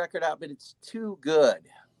put your record out, but it's too good.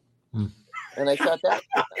 And I thought,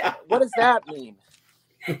 what does that mean?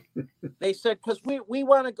 They said, because we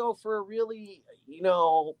want to go for a really,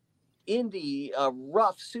 indie,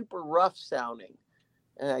 rough, super rough sounding.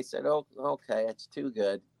 And I said, oh, okay, it's too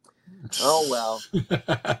good. Oh, well.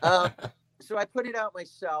 so I put it out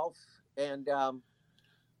myself, and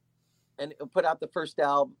put out the first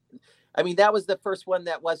album. I mean, that was the first one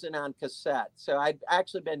that wasn't on cassette. So I'd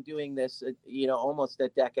actually been doing this, almost a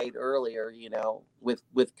decade earlier,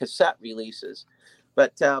 with cassette releases.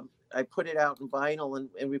 But I put it out in vinyl,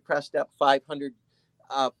 and we pressed up 5,000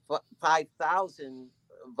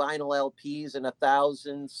 vinyl LPs and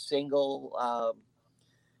 1,000 single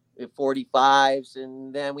 45s,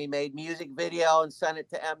 and then we made music video and sent it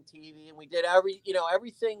to MTV, and we did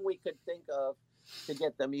everything we could think of to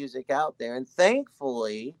get the music out there. And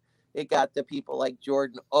thankfully, it got to people like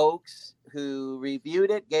Jordan Oakes, who reviewed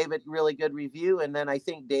it, gave it really good review. And then I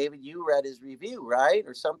think, David, you read his review, right?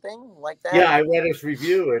 Or something like that? Yeah, I read his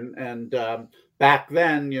review. And back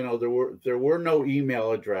then, there were no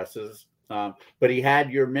email addresses, but he had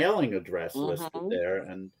your mailing address listed there.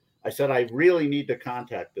 And I said, I really need to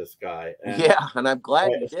contact this guy. And and I'm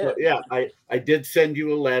glad you did. I did send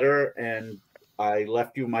you a letter, and I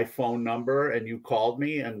left you my phone number, and you called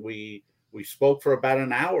me, and we spoke for about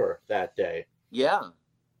an hour that day. Yeah.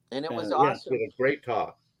 And it was awesome. We had a great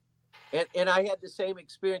talk. And I had the same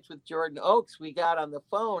experience with Jordan Oakes. We got on the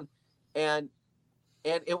phone, and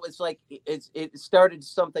it was like, it started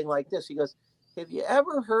something like this. He goes, have you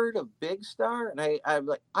ever heard of Big Star? And I'm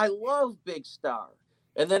like, I love Big Star.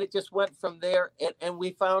 And then it just went from there. And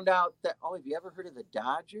we found out that, have you ever heard of the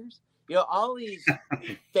Dodgers? All these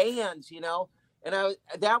fans, and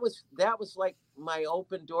that was like my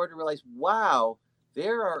open door to realize, wow,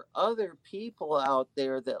 there are other people out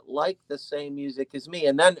there that like the same music as me.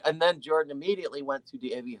 And then Jordan immediately went to,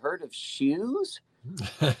 have you heard of Shoes?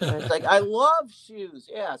 And it's like, I love Shoes.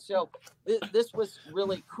 Yeah. So this was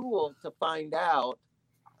really cool to find out.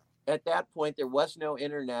 At that point, there was no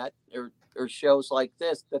internet or shows like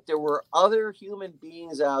this, that there were other human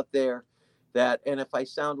beings out there that, and if I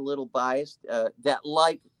sound a little biased, that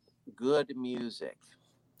like good music.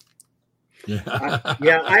 I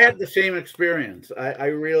had the same experience.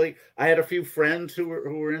 I had a few friends who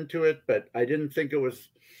were into it, but I didn't think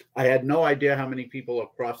I had no idea how many people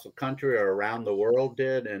across the country or around the world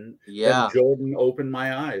did. And then Jordan opened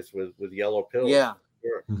my eyes with Yellow Pills. Yeah.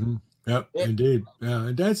 Sure. Mm-hmm. Yep, indeed. Yeah,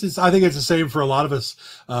 and I think it's the same for a lot of us,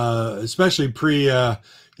 especially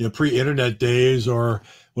pre-internet days, or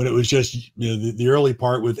when it was just the early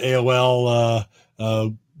part with AOL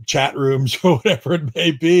chat rooms or whatever it may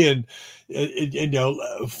be, and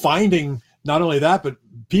finding not only that but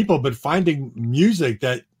finding music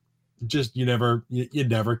that just you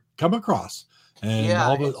never come across, and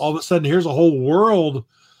all of a sudden here's a whole world,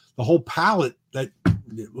 the whole palette that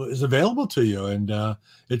is available to you, and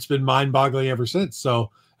it's been mind-boggling ever since. So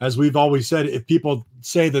as we've always said, if people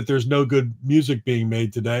say that there's no good music being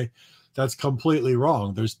made today, that's completely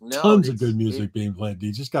wrong. There's tons of good music being played.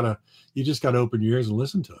 You just gotta open your ears and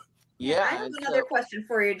listen to it. Yeah. I have another question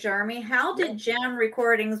for you, Jeremy. How did Jam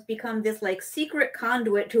Recordings become this like secret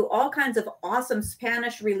conduit to all kinds of awesome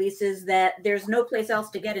Spanish releases that there's no place else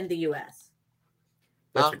to get in the US?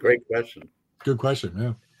 That's a great question. Good question.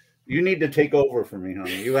 Yeah. You need to take over for me,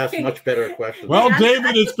 honey. You ask much better questions. Well,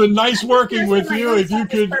 David, it's been nice working with you. If you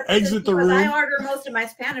could exit the room. I order most of my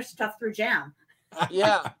Spanish stuff through Jam.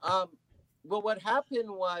 Yeah. Well, what happened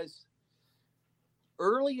was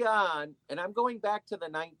early on, and I'm going back to the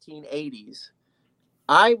 1980s,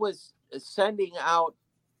 I was sending out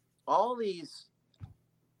all these,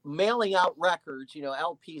 mailing out records,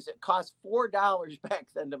 LPs. It cost $4 back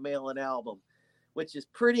then to mail an album, which is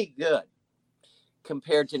pretty good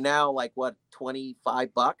compared to now, like what,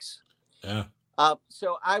 $25? Yeah.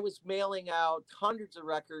 So I was mailing out hundreds of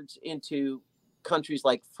records into countries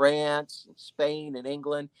like France, Spain, and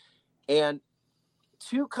England. And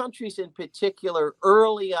two countries in particular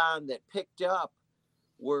early on that picked up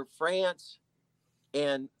were France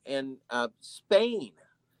and Spain.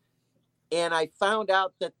 And I found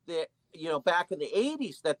out that back in the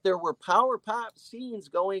 80s that there were power pop scenes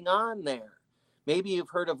going on there. Maybe you've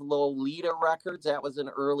heard of Lolita Records. That was an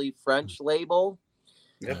early French label.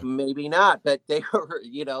 Yeah. Maybe not, but they were,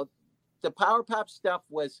 the power pop stuff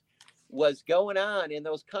was going on in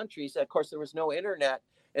those countries. Of course, there was no internet.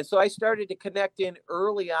 And so I started to connect in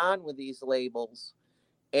early on with these labels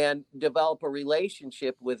and develop a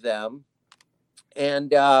relationship with them. And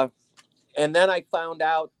then I found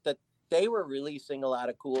out that they were releasing a lot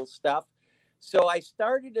of cool stuff. So I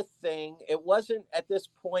started a thing. It wasn't at this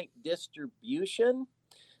point distribution.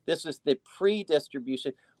 This is the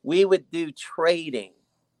pre-distribution. We would do trading.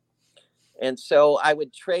 And so I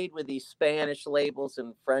would trade with these Spanish labels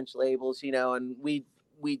and French labels, and we'd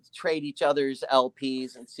trade each other's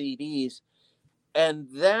LPs and CDs. And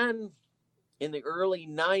then in the early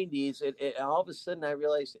 90s, it all of a sudden I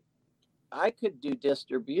realized I could do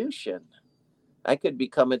distribution. I could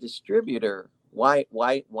become a distributor. Why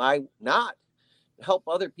not help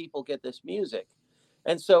other people get this music?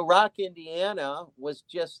 And so Rock Indiana was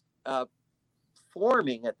just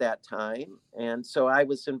forming at that time. And so I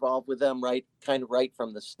was involved with them right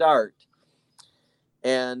from the start.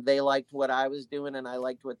 And they liked what I was doing and I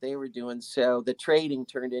liked what they were doing. So the trading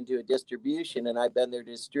turned into a distribution, and I've been their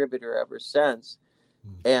distributor ever since.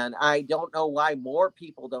 And I don't know why more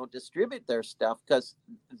people don't distribute their stuff, because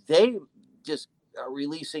they just are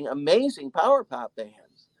releasing amazing power pop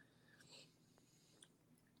bands.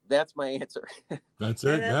 That's my answer. That's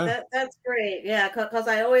it. That's great. Yeah, because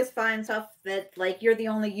I always find stuff that, like, you're the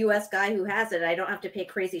only U.S. guy who has it. I don't have to pay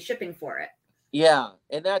crazy shipping for it. Yeah,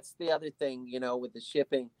 and that's the other thing, with the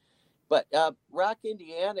shipping. But Rock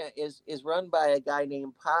Indiana is run by a guy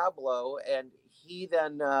named Pablo, and he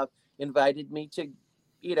then invited me to,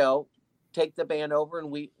 take the band over,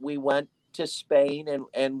 and we went to Spain,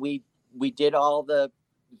 and we did all the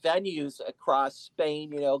venues across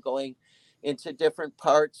Spain, going into different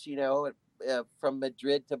parts, from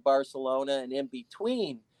Madrid to Barcelona and in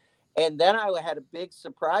between. And then I had a big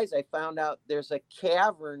surprise. I found out there's a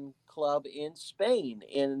cavern club in Spain,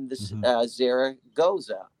 in the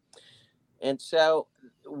Zaragoza. And so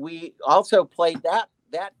we also played that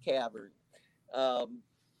cavern.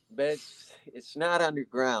 But it's not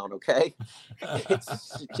underground, okay?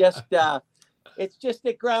 It's just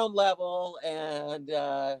at ground level, and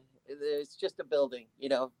it's just a building,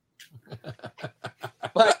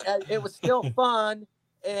 But it was still fun,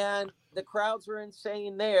 and the crowds were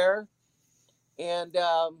insane there, and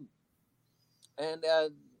a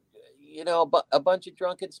bunch of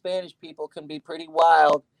drunken Spanish people can be pretty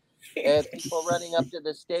wild, and people running up to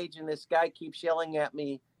the stage, and this guy keeps yelling at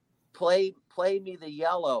me, play me the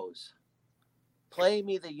Yellows, play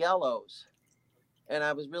me the Yellows. And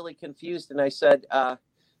I was really confused, and I said, I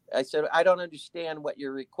don't understand what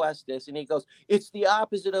your request is. And he goes, it's the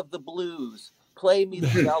opposite of the blues. Play me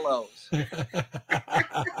the Yellows.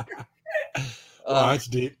 That's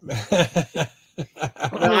deep.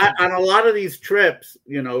 On a lot of these trips,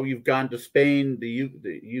 you've gone to Spain, the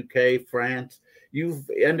UK, France. You've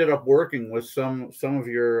ended up working with some of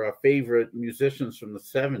your favorite musicians from the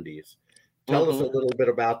 70s. Tell us a little bit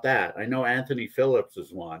about that. I know Anthony Phillips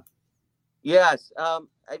is one. Yes,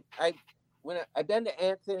 I've been to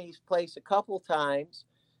Anthony's place a couple times,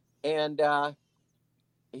 and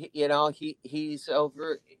he's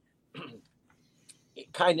over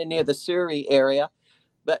kind of near the Surrey area.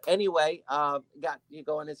 But anyway, got to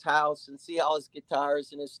go in his house and see all his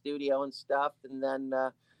guitars in his studio and stuff. And then,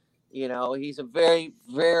 he's a very,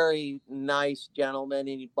 very nice gentleman,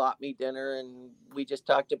 and he bought me dinner, and we just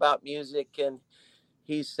talked about music. And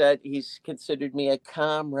he said he's considered me a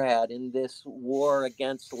comrade in this war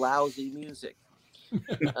against lousy music.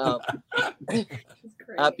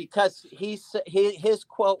 Because his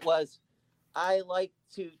quote was, I like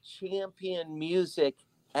to champion music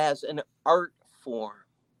as an art form.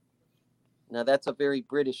 Now, that's a very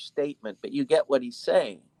British statement, but you get what he's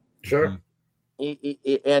saying. Sure.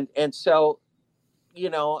 And so,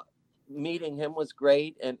 meeting him was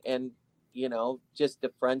great, and just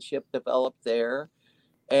the friendship developed there.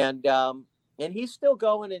 And he's still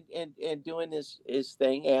going and doing his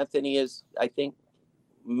thing. Anthony is, I think,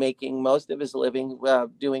 making most of his living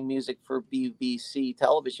doing music for BBC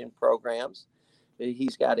television programs.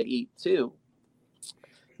 He's got to eat too.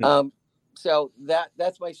 So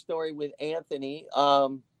that's my story with Anthony.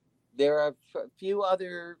 There are a few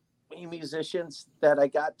other musicians that I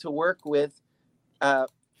got to work with,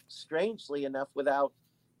 strangely enough, without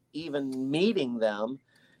even meeting them.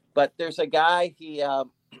 But there's a guy,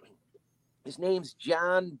 his name's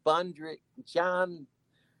John Bundrick,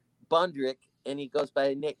 and he goes by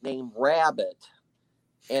a nickname Rabbit.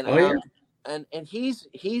 And and he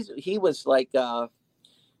was like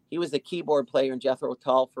he was the keyboard player in Jethro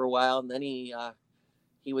Tull for a while, and then he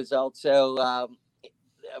was also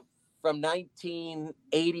from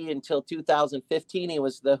 1980 until 2015 he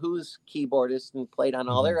was the Who's keyboardist and played on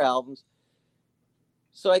all their albums.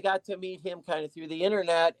 So I got to meet him kind of through the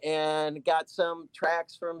internet and got some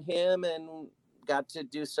tracks from him and got to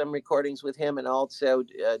do some recordings with him, and also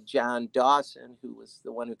John Dawson, who was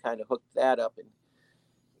the one who kind of hooked that up.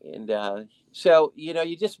 And so,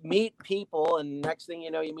 you just meet people, and next thing you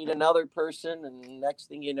know, you meet another person, and next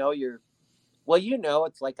thing you know,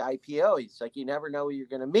 it's like IPO. It's like you never know who you're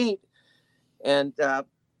going to meet. And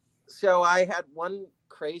so I had one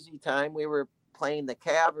crazy time. We were playing the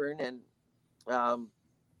Cavern, and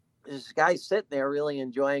this guy's sitting there really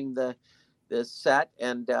enjoying the set,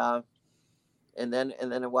 and then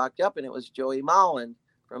I walked up, and it was Joey Molland,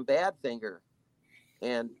 from Badfinger.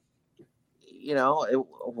 And, you know,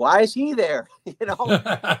 why is he there? You know,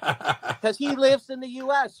 because he lives in the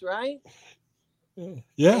U.S., right?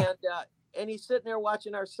 Yeah. And he's sitting there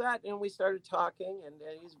watching our set, and we started talking, and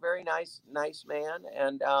he's a very nice man.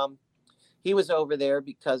 And he was over there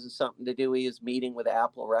because of something to do. He was meeting with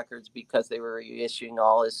Apple Records because they were reissuing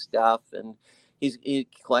all his stuff, and he's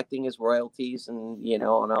collecting his royalties and, you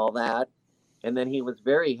know, and all that. And then he was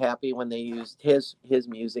very happy when they used his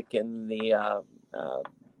music in the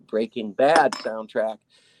Breaking Bad soundtrack.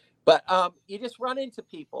 But you just run into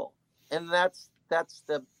people, and that's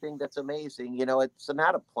the thing that's amazing. You know, it's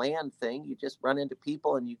not a planned thing. You just run into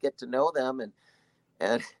people and you get to know them,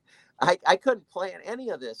 and I couldn't plan any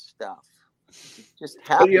of this stuff. It just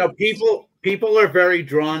happens. You know, people are very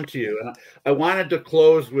drawn to you, and I wanted to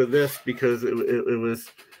close with this because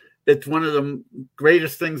it's one of the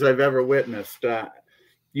greatest things I've ever witnessed.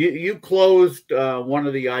 You closed one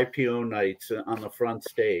of the IPO nights on the front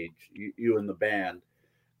stage, you and the band.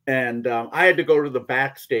 And I had to go to the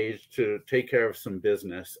backstage to take care of some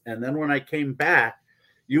business. And then when I came back,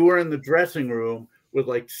 you were in the dressing room with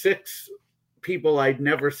like 6 people I'd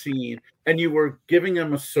never seen, and you were giving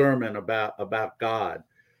them a sermon about God.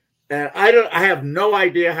 And I have no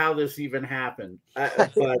idea how this even happened,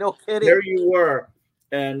 but no kidding. There you were,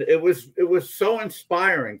 and it was so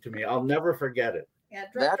inspiring to me. I'll never forget it. Yeah,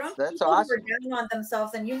 that's awesome. Were down on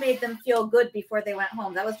themselves, and you made them feel good before they went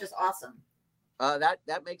home. That was just awesome.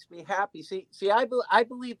 That makes me happy. See, I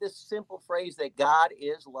believe this simple phrase that God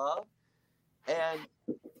is love, and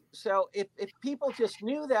so if people just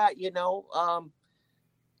knew that, you know,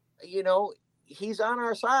 He's on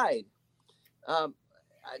our side.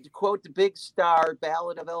 To quote the Big Star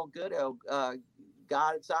Ballad of El Goodo,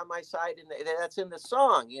 God, it's on my side, and that's in the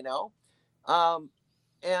song, you know,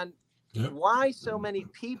 and. Yep. Why so many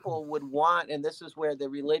people would want, and this is where the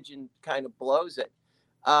religion kind of blows it.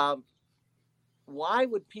 Why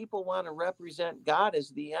would people want to represent God as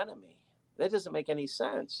the enemy? That doesn't make any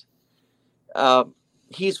sense.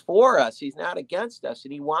 He's for us. He's not against us.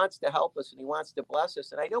 And he wants to help us, and he wants to bless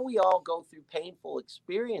us. And I know we all go through painful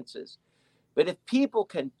experiences, but if people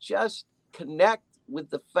can just connect with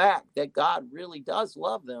the fact that God really does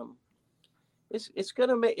love them, it's going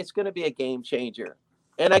to be a game changer.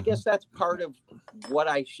 And I guess that's part of what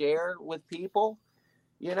I share with people,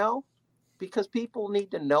 you know, because people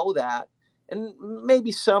need to know that. And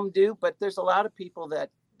maybe some do, but there's a lot of people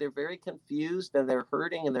that they're very confused, and they're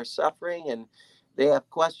hurting, and they're suffering, and they have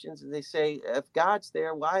questions, and they say, if God's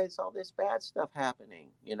there, why is all this bad stuff happening?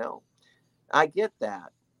 You know, I get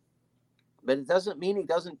that, but it doesn't mean he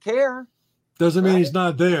doesn't care. Doesn't mean he's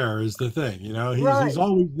not there is the thing, you know, he's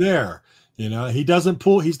always there. You know, he doesn't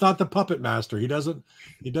pull. He's not the puppet master. He doesn't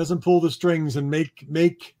pull the strings and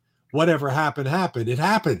make whatever happen. It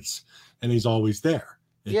happens, and he's always there.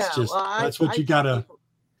 It's just that's what you gotta.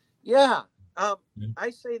 Yeah, I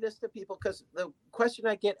say this to people because the question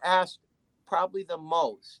I get asked probably the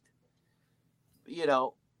most, you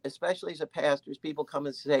know, especially as a pastor, is people come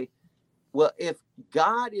and say, "Well, if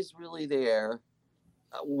God is really there,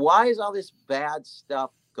 why is all this bad stuff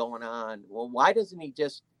going on? Well, why doesn't he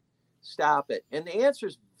just stop it?" And the answer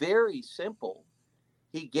is very simple.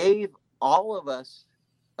 He gave all of us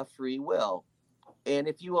a free will. And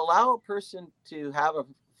if you allow a person to have a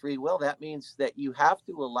free will, that means that you have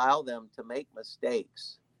to allow them to make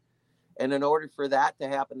mistakes. And in order for that to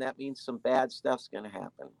happen, that means some bad stuff's going to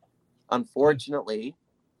happen, unfortunately.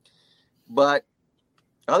 But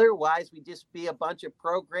otherwise, we just be a bunch of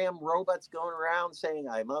programmed robots going around saying,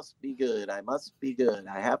 I must be good. I must be good.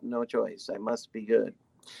 I have no choice. I must be good.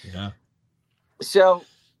 Yeah. So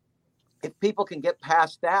if people can get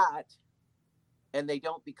past that and they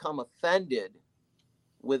don't become offended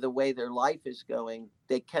with the way their life is going,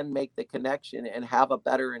 they can make the connection and have a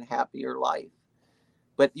better and happier life.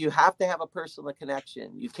 But you have to have a personal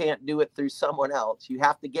connection. You can't do it through someone else. You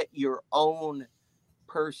have to get your own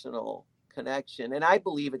personal connection. And I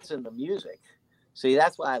believe it's in the music. See,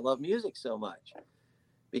 that's why I love music so much.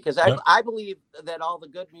 Because I believe that all the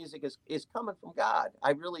good music is coming from God.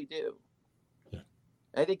 I really do. Yeah.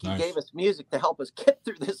 I think he gave us music to help us get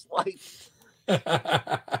through this life.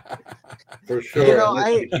 For sure. You know,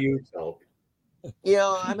 huge help. You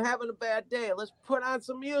know, I'm having a bad day. Let's put on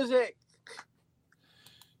some music.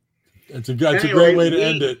 It's a great way to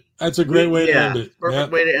end it. That's a great way to end it.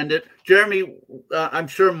 Perfect way to end it. Jeremy, I'm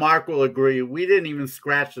sure Mark will agree. We didn't even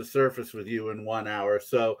scratch the surface with you in 1 hour.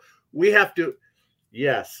 So we have to,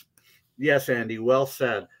 yes, Andy, well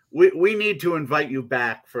said. We need to invite you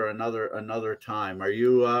back for another time. Are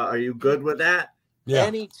you good with that? Yeah.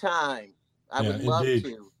 Anytime. I would love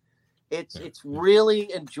to. It's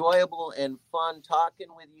really enjoyable and fun talking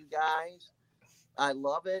with you guys. I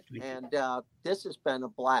love it, and this has been a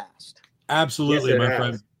blast. Absolutely, my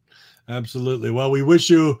friend. Absolutely. Well, we wish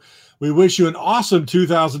you an awesome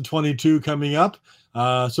 2022 coming up.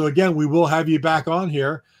 So again, we will have you back on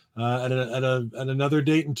here at another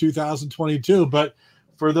date in 2022. But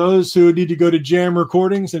for those who need to go to Jam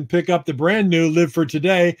Recordings and pick up the brand new Live for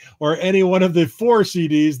Today or any one of the 4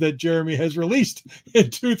 CDs that Jeremy has released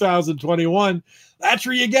in 2021, that's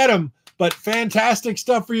where you get them. But fantastic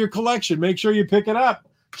stuff for your collection. Make sure you pick it up.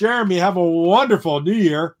 Jeremy, have a wonderful New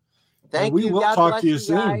Year. Thank you. We will talk to you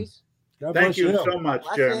soon. Thank you so much,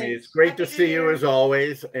 Jeremy. It's great to see you as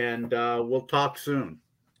always, and we'll talk soon.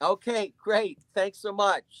 Okay, great. Thanks so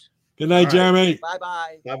much. Good night, Jeremy.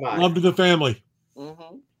 Bye-bye. Bye-bye. Love to the family.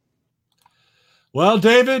 Mm-hmm. Well,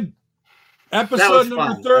 David, episode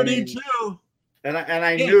number 32.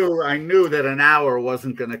 I knew that an hour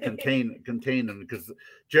wasn't going to contain them because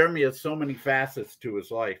Jeremy has so many facets to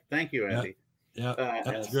his life. Thank you, Andy. Yeah,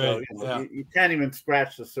 that's great. So, you can't even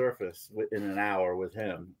scratch the surface in an hour with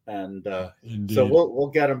him, and indeed. So we'll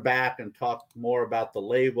get him back and talk more about the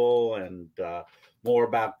label and more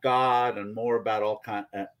about God and more about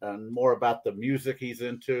more about the music he's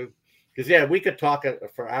into. Because we could talk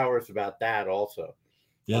for hours about that also.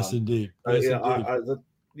 Yes, indeed. Yes,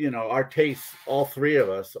 indeed. Our tastes, all 3 of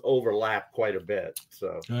us, overlap quite a bit.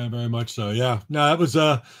 So very much so. Yeah. No, that was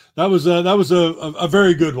a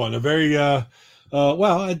very good one. A very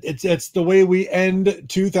well, it's the way we end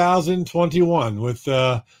 2021 with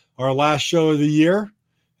our last show of the year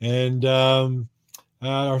and our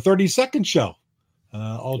 32nd show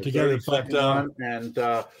altogether. But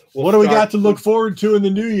what do we got to look forward to in the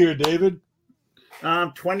new year, David?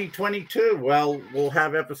 2022. Well, we'll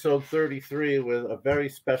have episode 33 with a very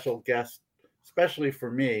special guest, especially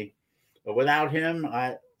for me. But without him,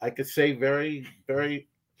 I could say very, very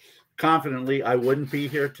confidently I wouldn't be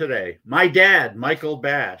here today. My dad, Michael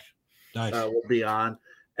Bash, will be on.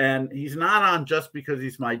 And he's not on just because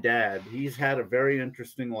he's my dad. He's had a very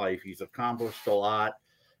interesting life. He's accomplished a lot.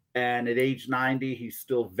 And at age 90, he's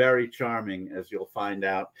still very charming, as you'll find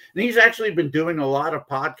out. And he's actually been doing a lot of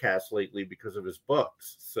podcasts lately because of his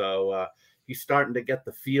books. So he's starting to get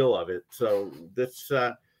the feel of it. So this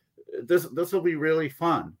will be really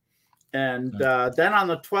fun. And then on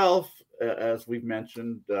the 12th, as we've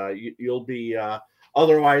mentioned, you'll be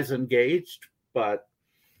otherwise engaged, but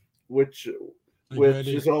which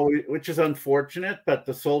is unfortunate. But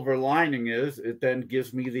the silver lining is it then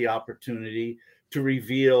gives me the opportunity to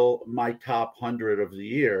reveal my top 100 of the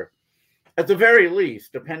year. At the very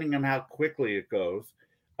least, depending on how quickly it goes,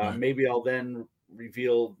 maybe I'll then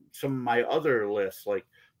reveal some of my other lists, like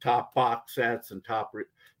top box sets and top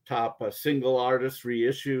single artist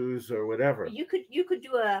reissues or whatever. You could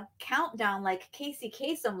do a countdown like Casey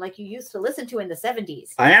Kasem, like you used to listen to in the 70s.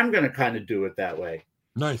 I am going to kind of do it that way.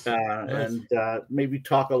 Nice. And maybe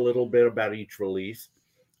talk a little bit about each release.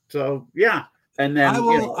 So, yeah. And then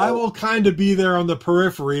I will kind of be there on the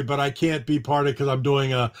periphery, but I can't be part of it because I'm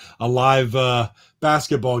doing a live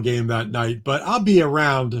basketball game that night. But I'll be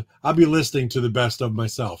around. I'll be listening to the best of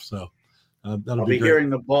myself. So that'll be great. Hearing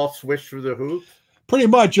the ball swish through the hoop. Pretty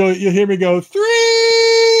much, you'll hear me go 3.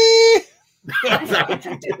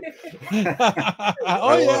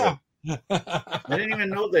 Oh yeah. I didn't even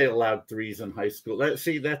know they allowed 3s in high school. That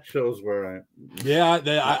shows where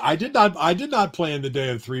I did not play in the day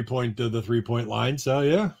of the 3-point line. So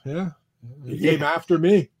yeah. It came after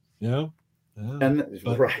me, Right.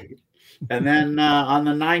 And then on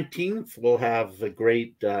the 19th, we'll have the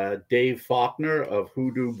great Dave Faulkner of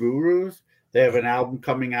Hoodoo Gurus. They have an album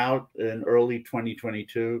coming out in early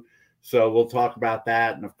 2022. So we'll talk about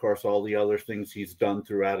that. And of course, all the other things he's done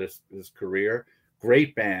throughout his career.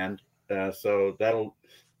 Great band. So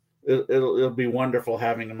it'll be wonderful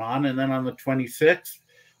having him on. And then on the 26th,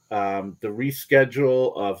 the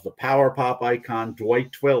reschedule of the power pop icon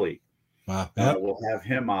Dwight Twilley. Wow. We'll have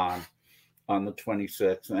him on the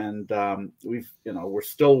 26th. And we're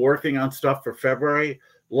still working on stuff for February.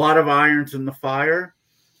 A lot of irons in the fire.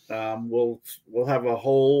 We'll have a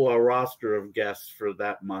whole roster of guests for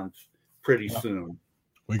that month pretty soon.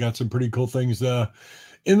 We got some pretty cool things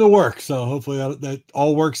in the works, so hopefully that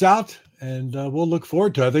all works out, and we'll look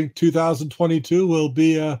forward to it. I think 2022 will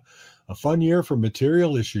be a fun year for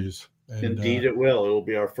Material Issues. And, indeed, it will. It will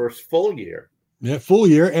be our first full year. Yeah, full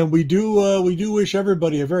year, and we do wish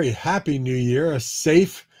everybody a very happy New Year, a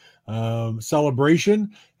safe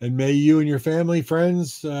celebration, and may you and your family,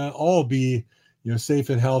 friends, all be safe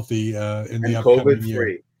and healthy in the upcoming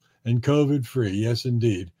year. And COVID free, yes,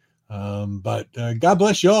 indeed. But God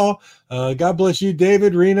bless y'all. God bless you,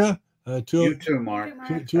 David, Rena, You too, Mark.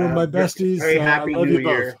 Two of my besties. Very happy New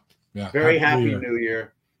Year. Yeah, very happy New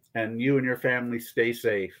Year. And you and your family stay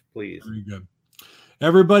safe, please. Very good.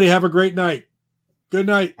 Everybody have a great night. Good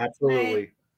night. Absolutely.